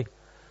other way.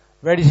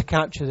 Ready to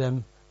capture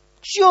them.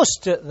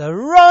 Just at the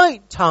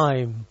right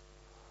time.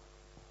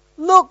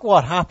 Look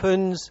what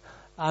happens.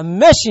 A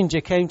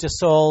messenger came to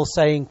Saul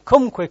saying,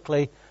 "Come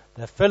quickly.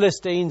 The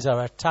Philistines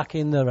are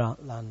attacking the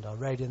land, or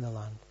raiding the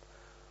land."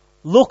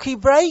 Lucky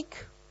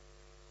break?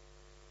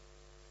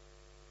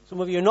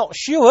 Some of you are not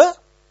sure.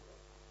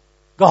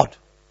 God.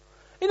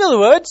 In other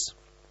words,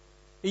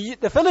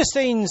 the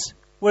Philistines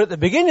were at the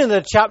beginning of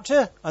the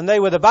chapter, and they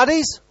were the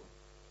baddies,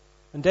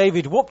 and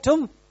David whooped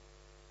them.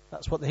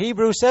 That's what the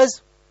Hebrew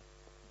says.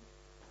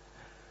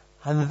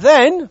 And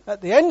then,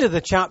 at the end of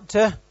the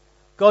chapter,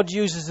 God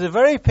uses the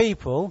very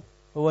people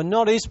who are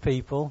not his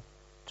people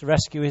to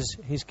rescue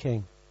his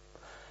king.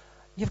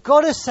 You've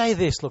got to say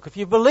this, look, if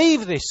you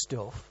believe this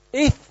stuff,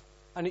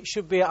 and it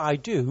should be I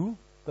do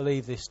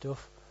believe this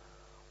stuff,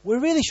 we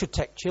really should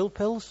take chill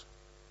pills.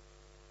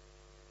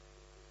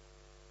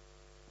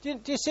 Do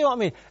you see what I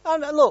mean?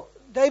 And look,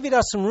 David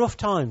has some rough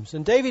times,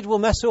 and David will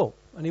mess up,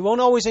 and he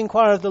won't always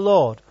inquire of the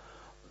Lord.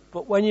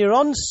 But when you're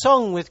on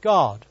song with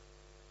God,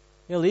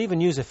 he'll even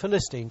use a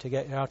Philistine to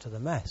get you out of the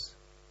mess.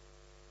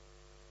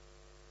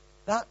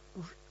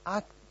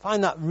 I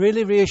find that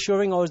really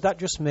reassuring, or is that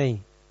just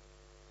me?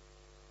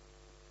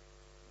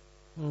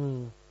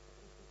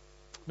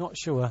 Not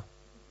sure.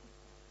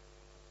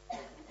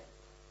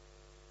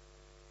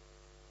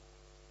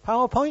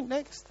 PowerPoint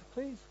next,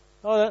 please.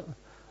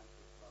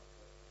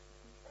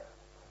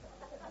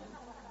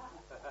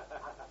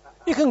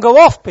 You can go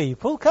off,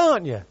 people,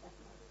 can't you?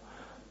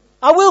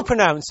 I will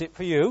pronounce it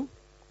for you.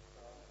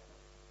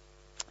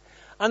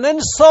 And then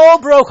Saul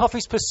broke off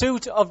his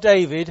pursuit of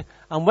David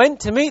and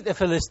went to meet the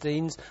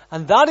Philistines,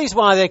 and that is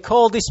why they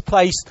call this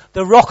place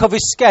the Rock of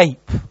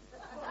Escape.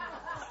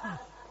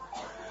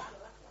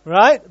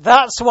 Right?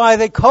 That's why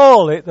they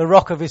call it the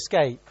Rock of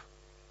Escape.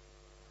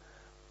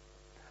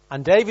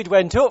 And David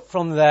went up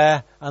from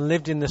there and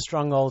lived in the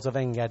strongholds of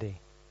En-Gedi.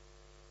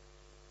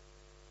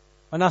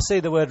 When I see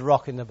the word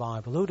rock in the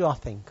Bible, who do I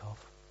think of?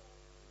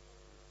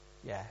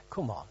 Yeah,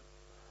 come on.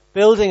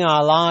 Building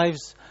our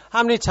lives.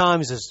 How many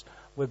times has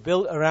we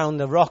built around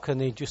the rock and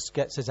he just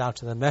gets us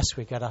out of the mess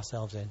we get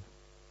ourselves in?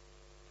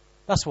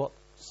 That's what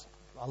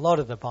a lot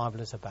of the Bible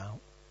is about.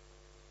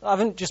 I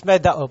haven't just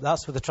made that up.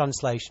 That's what the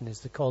translation is.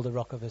 They call the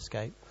Rock of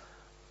Escape.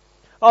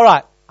 All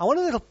right. I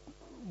want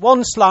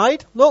one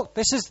slide. Look,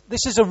 this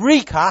is a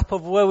recap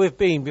of where we've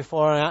been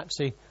before I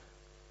actually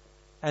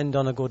end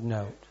on a good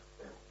note.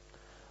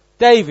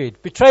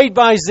 David, betrayed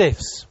by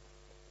Ziphs.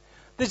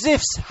 The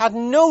Ziphs had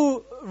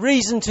no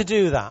reason to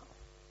do that.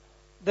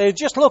 They're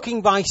just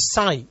looking by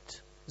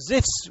sight.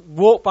 Ziphs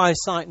walk by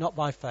sight, not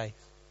by faith.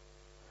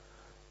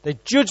 They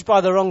judge by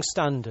the wrong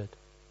standard.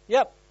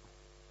 Yep.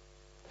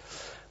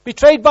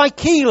 Betrayed by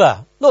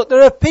Keilah. Look,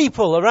 there are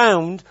people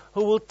around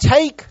who will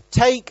take,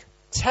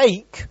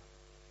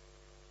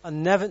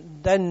 and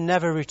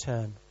never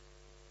return.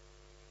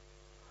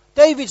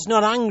 David's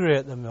not angry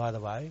at them, by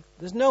the way.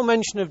 There's no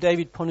mention of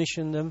David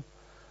punishing them.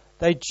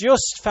 They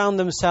just found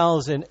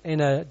themselves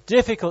in a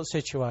difficult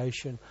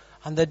situation,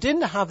 and they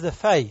didn't have the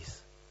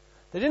faith.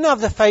 They didn't have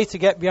the faith to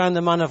get behind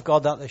the man of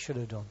God that they should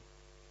have done.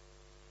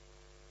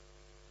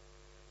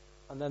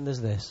 And then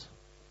there's this.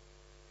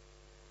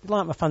 You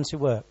like my fancy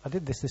work? I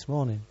did this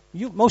morning.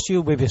 Most of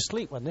you will be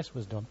asleep when this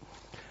was done.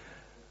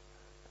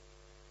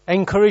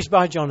 Encouraged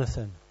by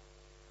Jonathan.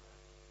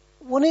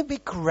 Wouldn't it be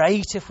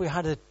great if we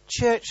had a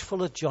church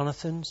full of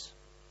Jonathans?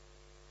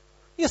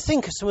 You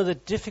think of some of the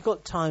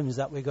difficult times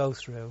that we go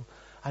through,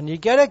 and you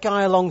get a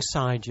guy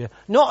alongside you,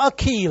 not a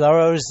Keilah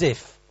or a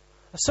Ziph.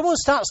 If someone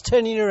starts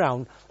turning you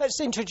around,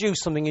 let's introduce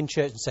something in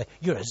church and say,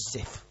 you're a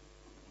Ziph.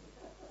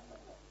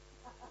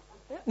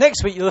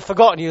 Next week you'll have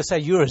forgotten, you'll say,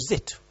 you're a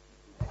Zit.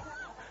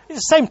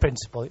 It's the same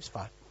principle, it's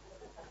fine.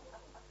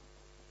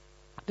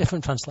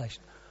 Different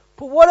translation.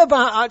 But what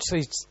about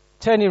actually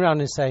turning around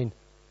and saying,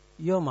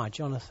 you're my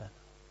Jonathan?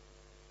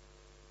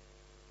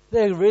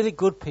 They're really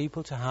good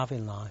people to have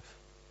in life.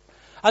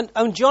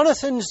 And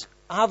Jonathans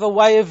have a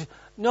way of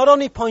not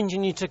only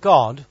pointing you to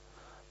God,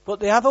 but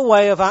they have a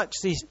way of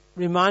actually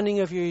reminding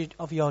you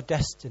of your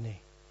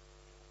destiny.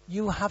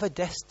 You have a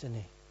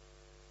destiny.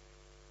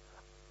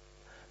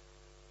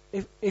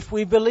 If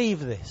we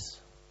believe this,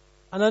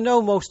 and I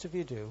know most of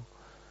you do,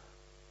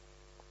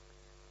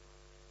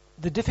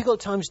 the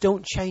difficult times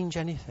don't change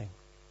anything.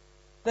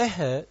 They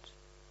hurt.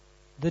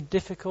 They're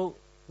difficult.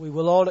 We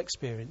will all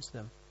experience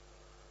them.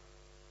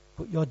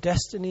 But your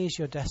destiny is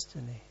your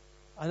destiny.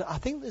 And I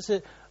think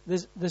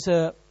there's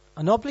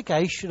an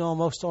obligation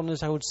almost on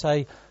us, I would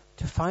say,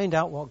 to find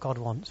out what God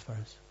wants for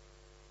us.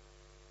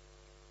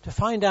 To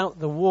find out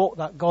the walk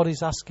that God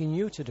is asking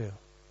you to do.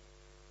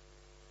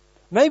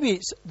 Maybe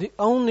it's the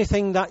only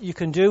thing that you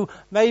can do.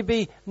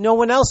 Maybe no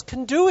one else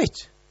can do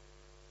it.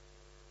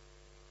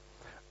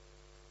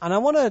 And I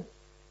want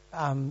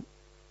to...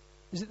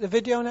 is it the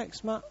video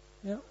next, Matt?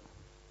 Yeah.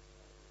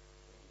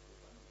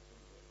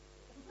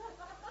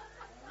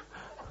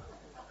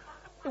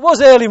 It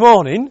was early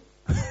morning.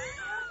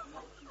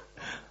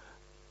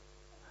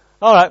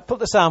 All right, put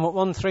the psalm up,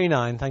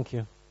 139, thank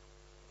you.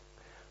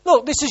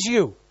 Look, this is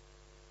you.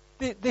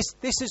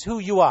 This is who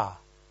you are.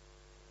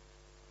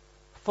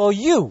 For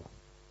you,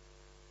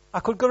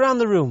 I could go around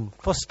the room.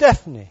 For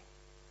Stephanie,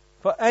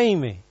 for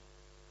Amy,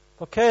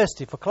 for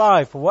Kirsty, for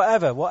Clive, for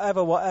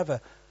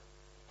whatever.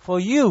 For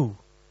you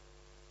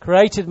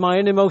created my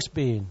innermost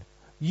being.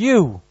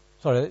 You,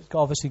 sorry,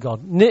 obviously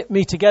God, knit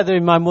me together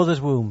in my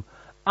mother's womb.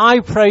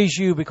 I praise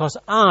you because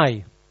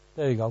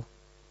there you go.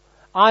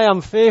 I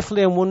am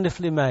fearfully and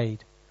wonderfully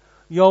made.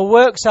 Your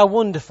works are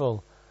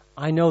wonderful.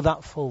 I know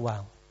that full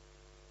well.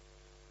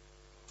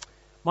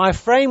 My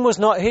frame was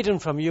not hidden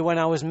from you when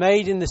I was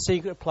made in the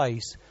secret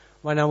place,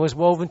 when I was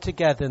woven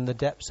together in the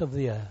depths of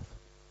the earth.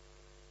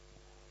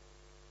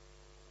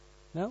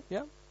 No?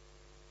 Yeah?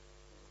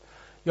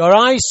 Your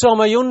eyes saw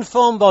my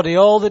unformed body.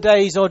 All the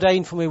days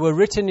ordained for me were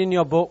written in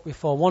your book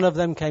before one of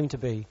them came to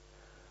be.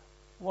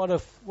 What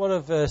a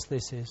verse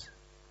this is.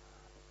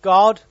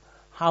 God,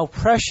 how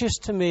precious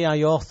to me are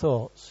your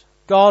thoughts.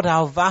 God,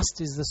 how vast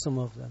is the sum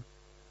of them.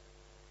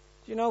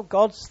 Do you know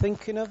God's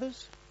thinking of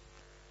us?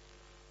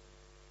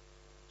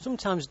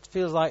 Sometimes it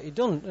feels like he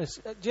doesn't.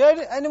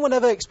 Anyone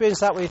ever experience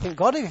that where you think,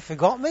 God, have you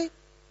forgot me?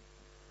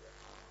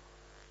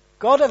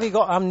 God, have you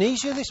got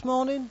amnesia this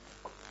morning?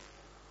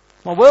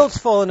 My world's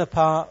falling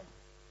apart.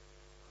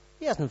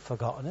 He hasn't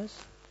forgotten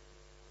us.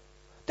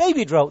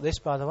 David wrote this,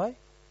 by the way.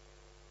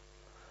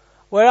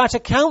 Were I to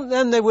count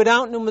them, they would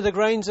outnumber the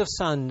grains of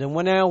sand, and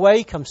when I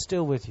awake, I'm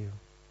still with you.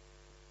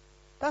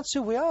 That's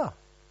who we are.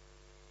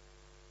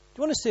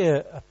 Do you want to see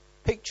a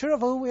picture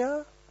of who we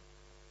are?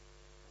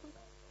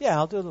 Yeah,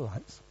 I'll do the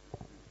lights.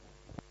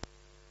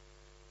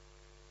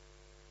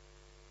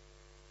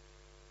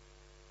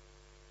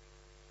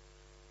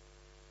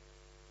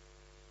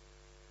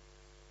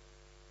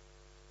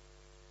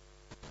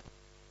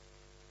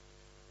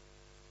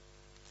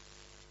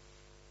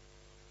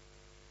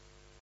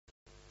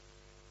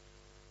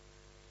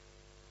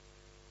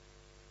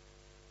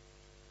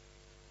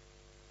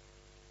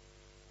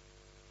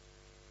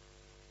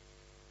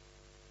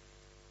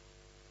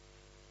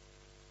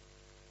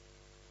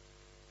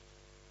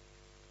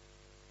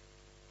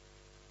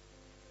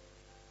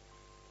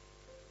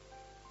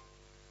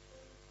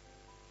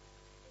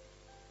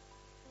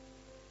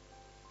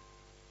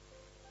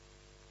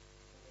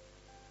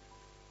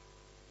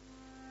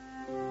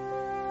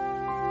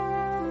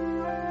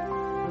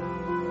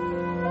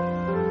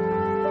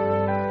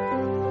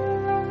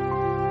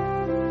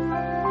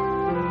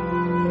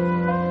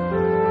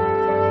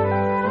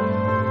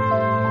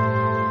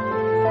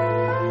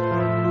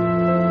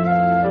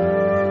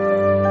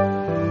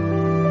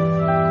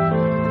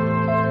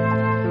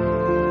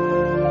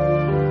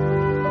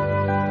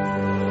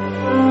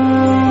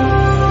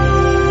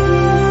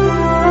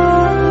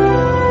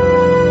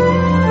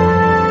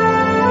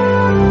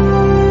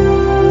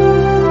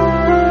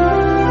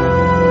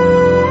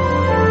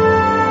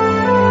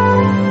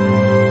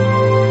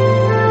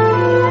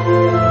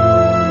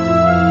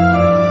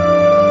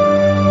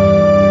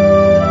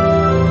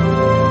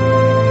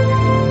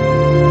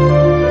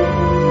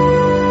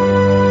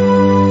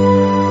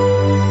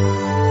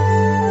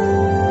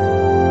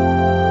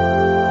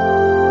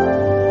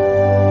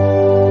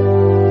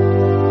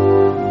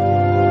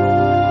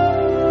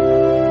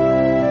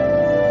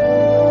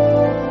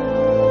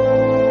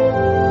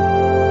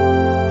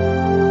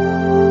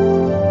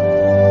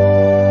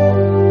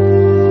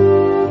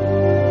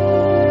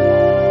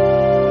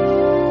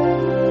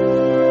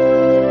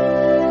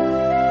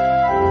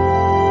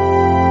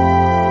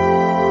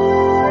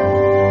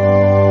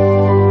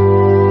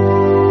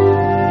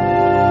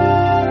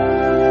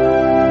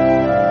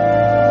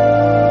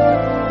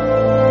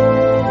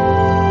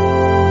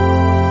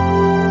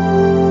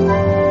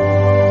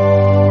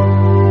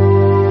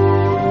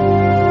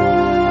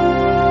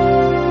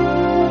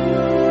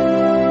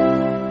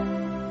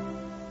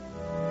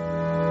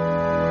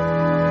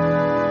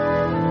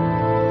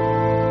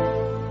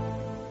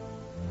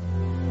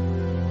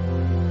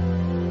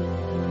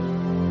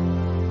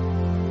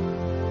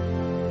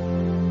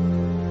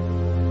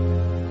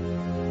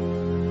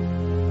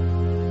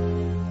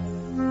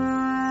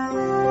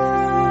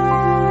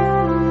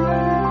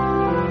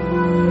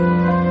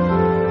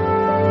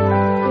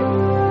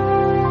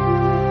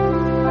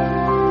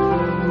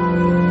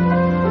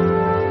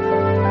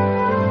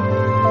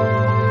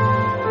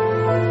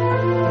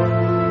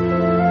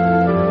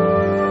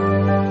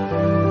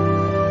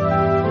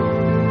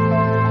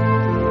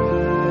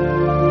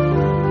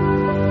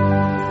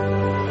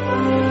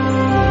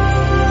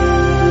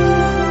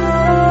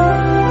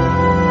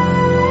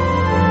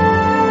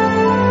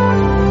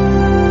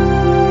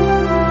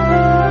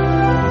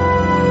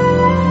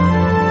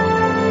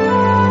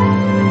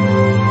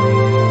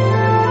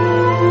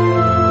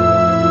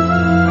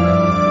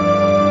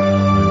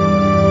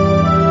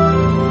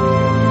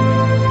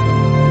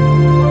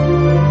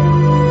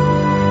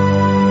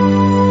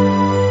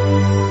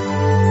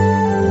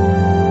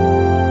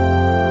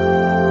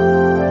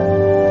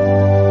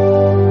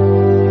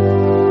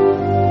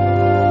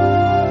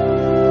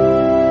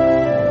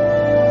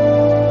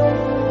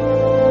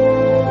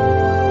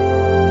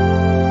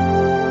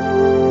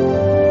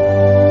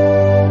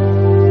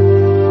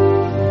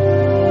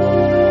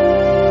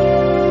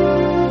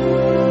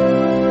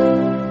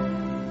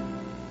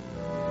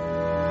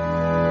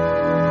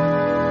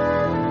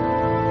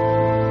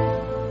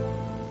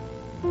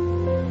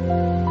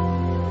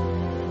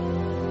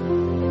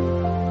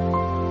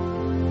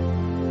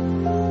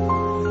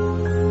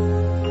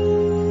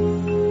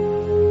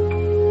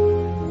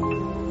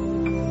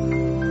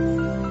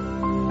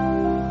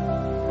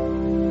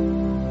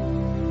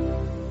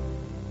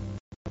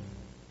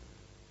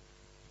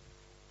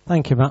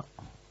 Thank you, Matt.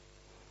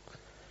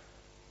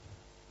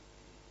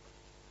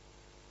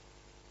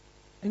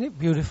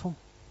 beautiful?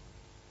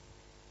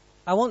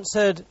 I once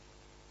heard,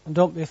 and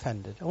don't be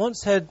offended, I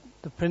once heard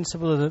the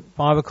principal of the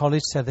Bible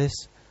college say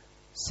this: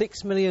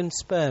 6 million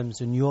sperms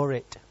and you're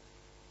it.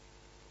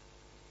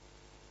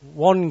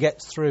 One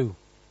gets through.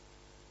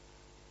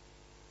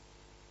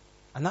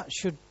 And that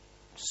should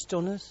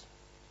stun us,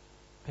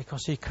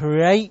 because he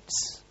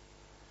creates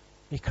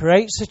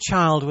a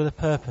child with a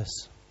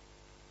purpose.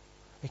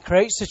 He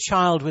creates a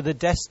child with a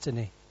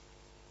destiny,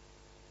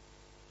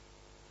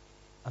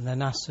 and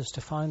then asks us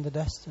to find the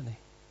destiny.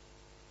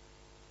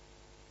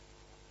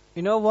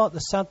 You know what? The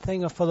sad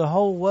thing for the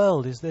whole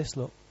world is this,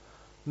 look.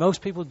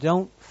 Most people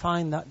don't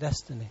find that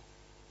destiny.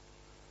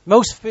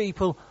 Most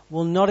people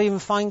will not even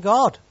find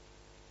God.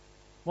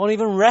 Won't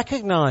even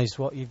recognize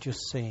what you've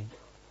just seen.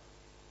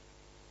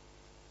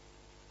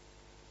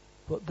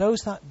 But those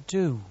that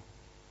do,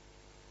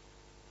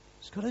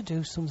 it's got to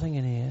do something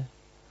in here.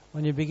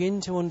 When you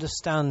begin to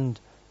understand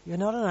you're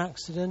not an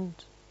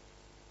accident.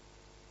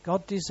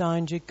 God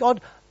designed you.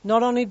 God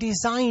not only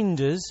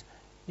designed us,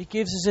 He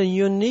gives us a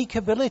unique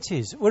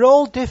abilities. We're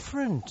all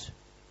different.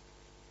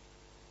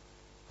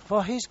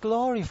 For His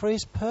glory, for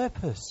His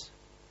purpose.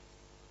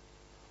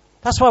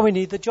 That's why we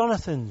need the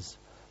Jonathans.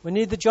 We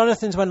need the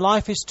Jonathans when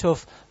life is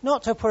tough.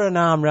 Not to put an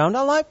arm round.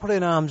 I like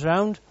putting arms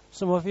round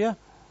some of you.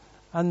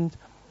 And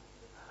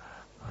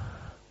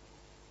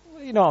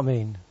you know what I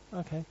mean.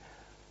 Okay.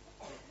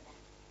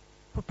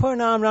 But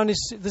putting an arm round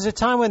there's a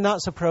time when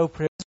that's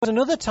appropriate. There's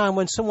another time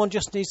when someone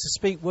just needs to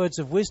speak words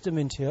of wisdom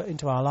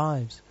into our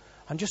lives.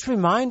 And just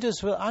remind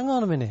us, well, hang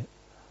on a minute.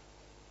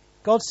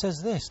 God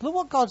says this. Look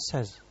what God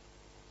says.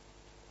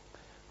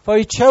 For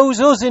He chose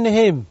us in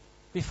Him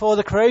before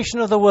the creation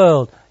of the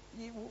world.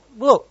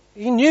 Look,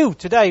 He knew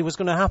today was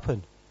going to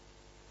happen.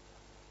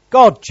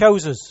 God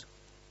chose us.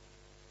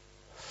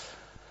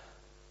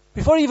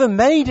 Before He even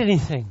made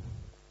anything.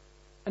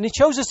 And He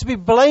chose us to be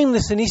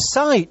blameless in His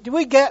sight. Do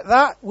we get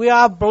that? We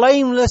are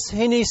blameless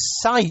in His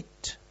sight.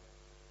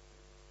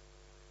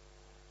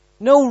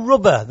 No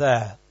rubber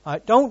there.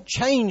 Right? Don't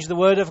change the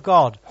word of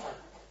God.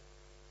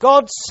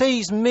 God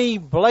sees me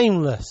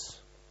blameless.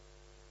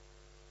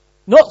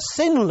 Not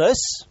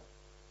sinless,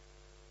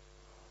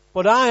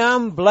 but I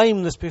am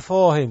blameless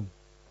before Him.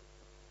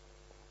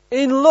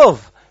 In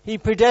love, He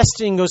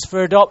predestined us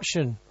for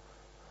adoption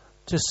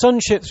to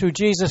sonship through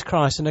Jesus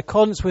Christ in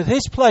accordance with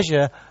His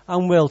pleasure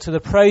and will, to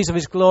the praise of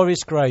His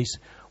glorious grace,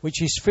 which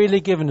He's freely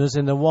given us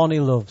in the one He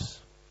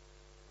loves.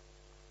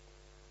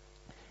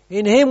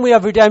 In Him we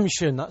have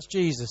redemption, that's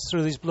Jesus,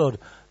 through His blood,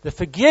 the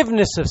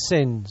forgiveness of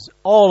sins,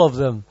 all of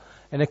them,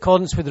 in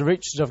accordance with the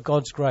riches of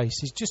God's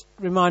grace. He's just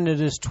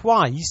reminded us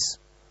twice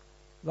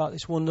about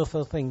this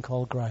wonderful thing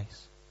called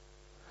grace.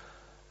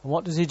 And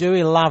what does He do?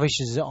 He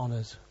lavishes it on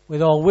us.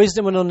 With all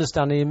wisdom and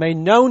understanding, He made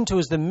known to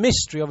us the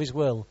mystery of His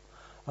will,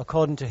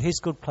 according to His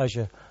good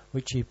pleasure,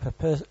 which He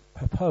purposed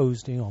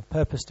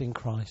in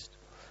Christ.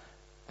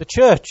 The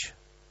church.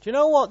 Do you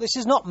know what? This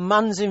is not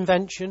man's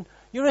invention.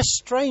 You're a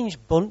strange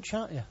bunch,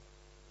 aren't you?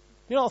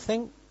 You don't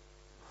think?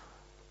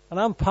 And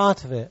I'm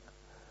part of it.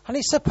 And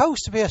it's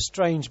supposed to be a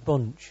strange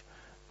bunch.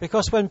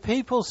 Because when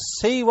people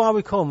see why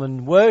we come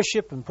and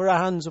worship and put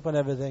our hands up and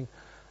everything,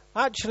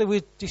 actually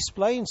we're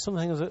displaying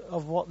something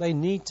of what they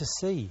need to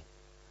see.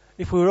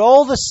 If we were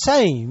all the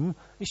same,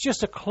 it's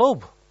just a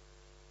club.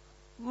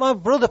 My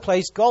brother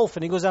plays golf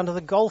and he goes down to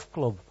the golf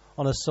club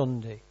on a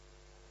Sunday.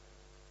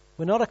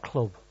 We're not a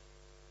club.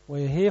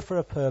 We're here for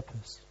a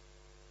purpose.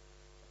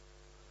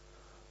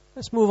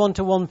 Let's move on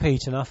to 1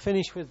 Peter, and I'll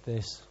finish with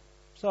this.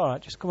 It's all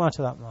right, just come out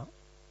of that, Matt.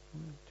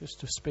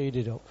 Just to speed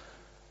it up.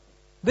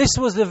 This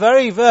was the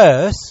very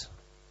verse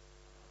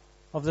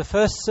of the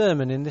first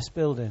sermon in this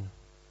building.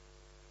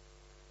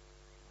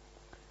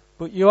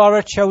 But you are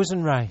a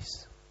chosen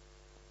race.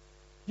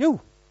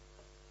 You.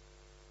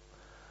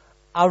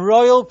 A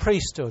royal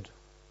priesthood.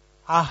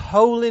 A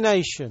holy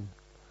nation.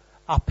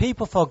 A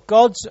people for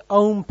God's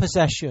own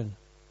possession.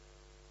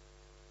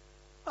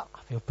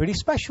 I feel pretty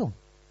special.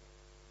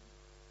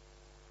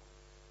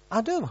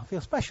 I do. I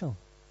feel special.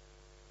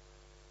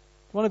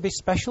 You want to be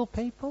special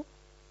people?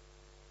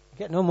 You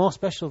get no more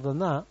special than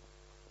that.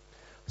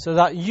 So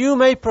that you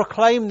may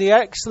proclaim the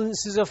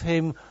excellencies of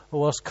Him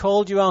who has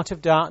called you out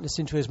of darkness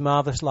into His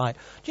marvellous light.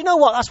 Do you know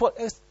what?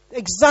 That's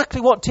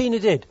exactly what Tina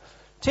did.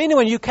 Tina,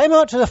 when you came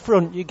out to the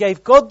front, you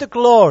gave God the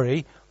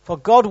glory for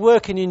God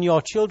working in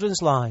your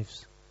children's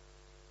lives.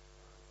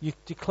 You're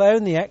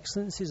declaring the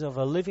excellencies of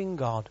a living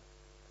God.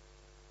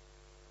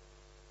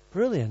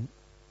 Brilliant.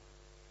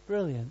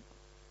 Brilliant.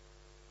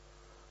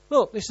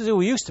 Look, this is who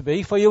we used to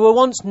be, for you were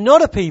once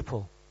not a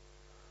people.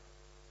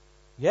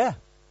 Yeah,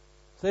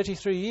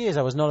 33 years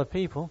I was not a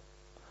people.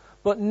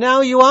 But now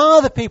you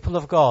are the people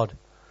of God.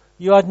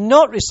 You had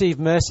not received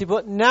mercy,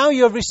 but now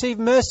you have received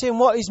mercy. And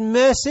what is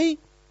mercy?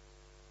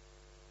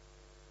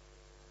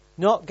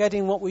 Not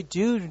getting what we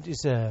do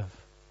deserve.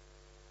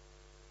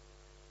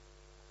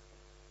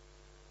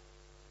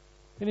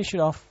 Finish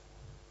it off.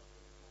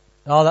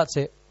 Oh, that's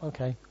it.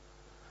 Okay.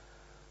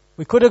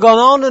 We could have gone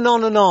on and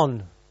on and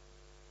on.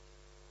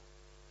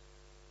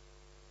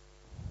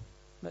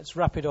 Let's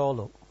wrap it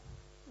all up.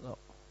 Look.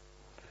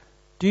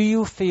 Do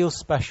you feel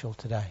special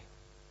today?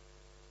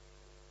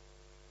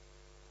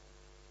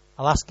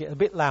 I'll ask it a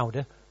bit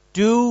louder.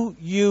 Do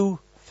you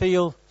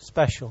feel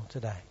special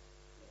today?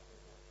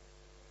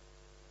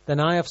 Then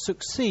I have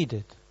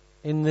succeeded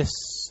in this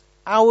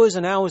hours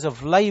and hours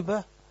of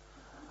labour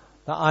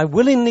that I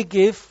willingly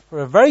give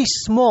for a very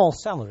small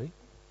salary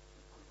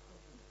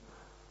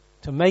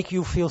to make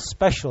you feel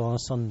special on a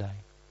Sunday,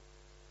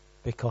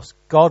 because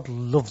God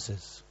loves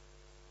us.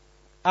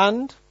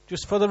 And,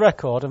 just for the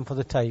record and for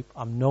the tape,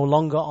 I'm no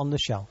longer on the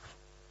shelf.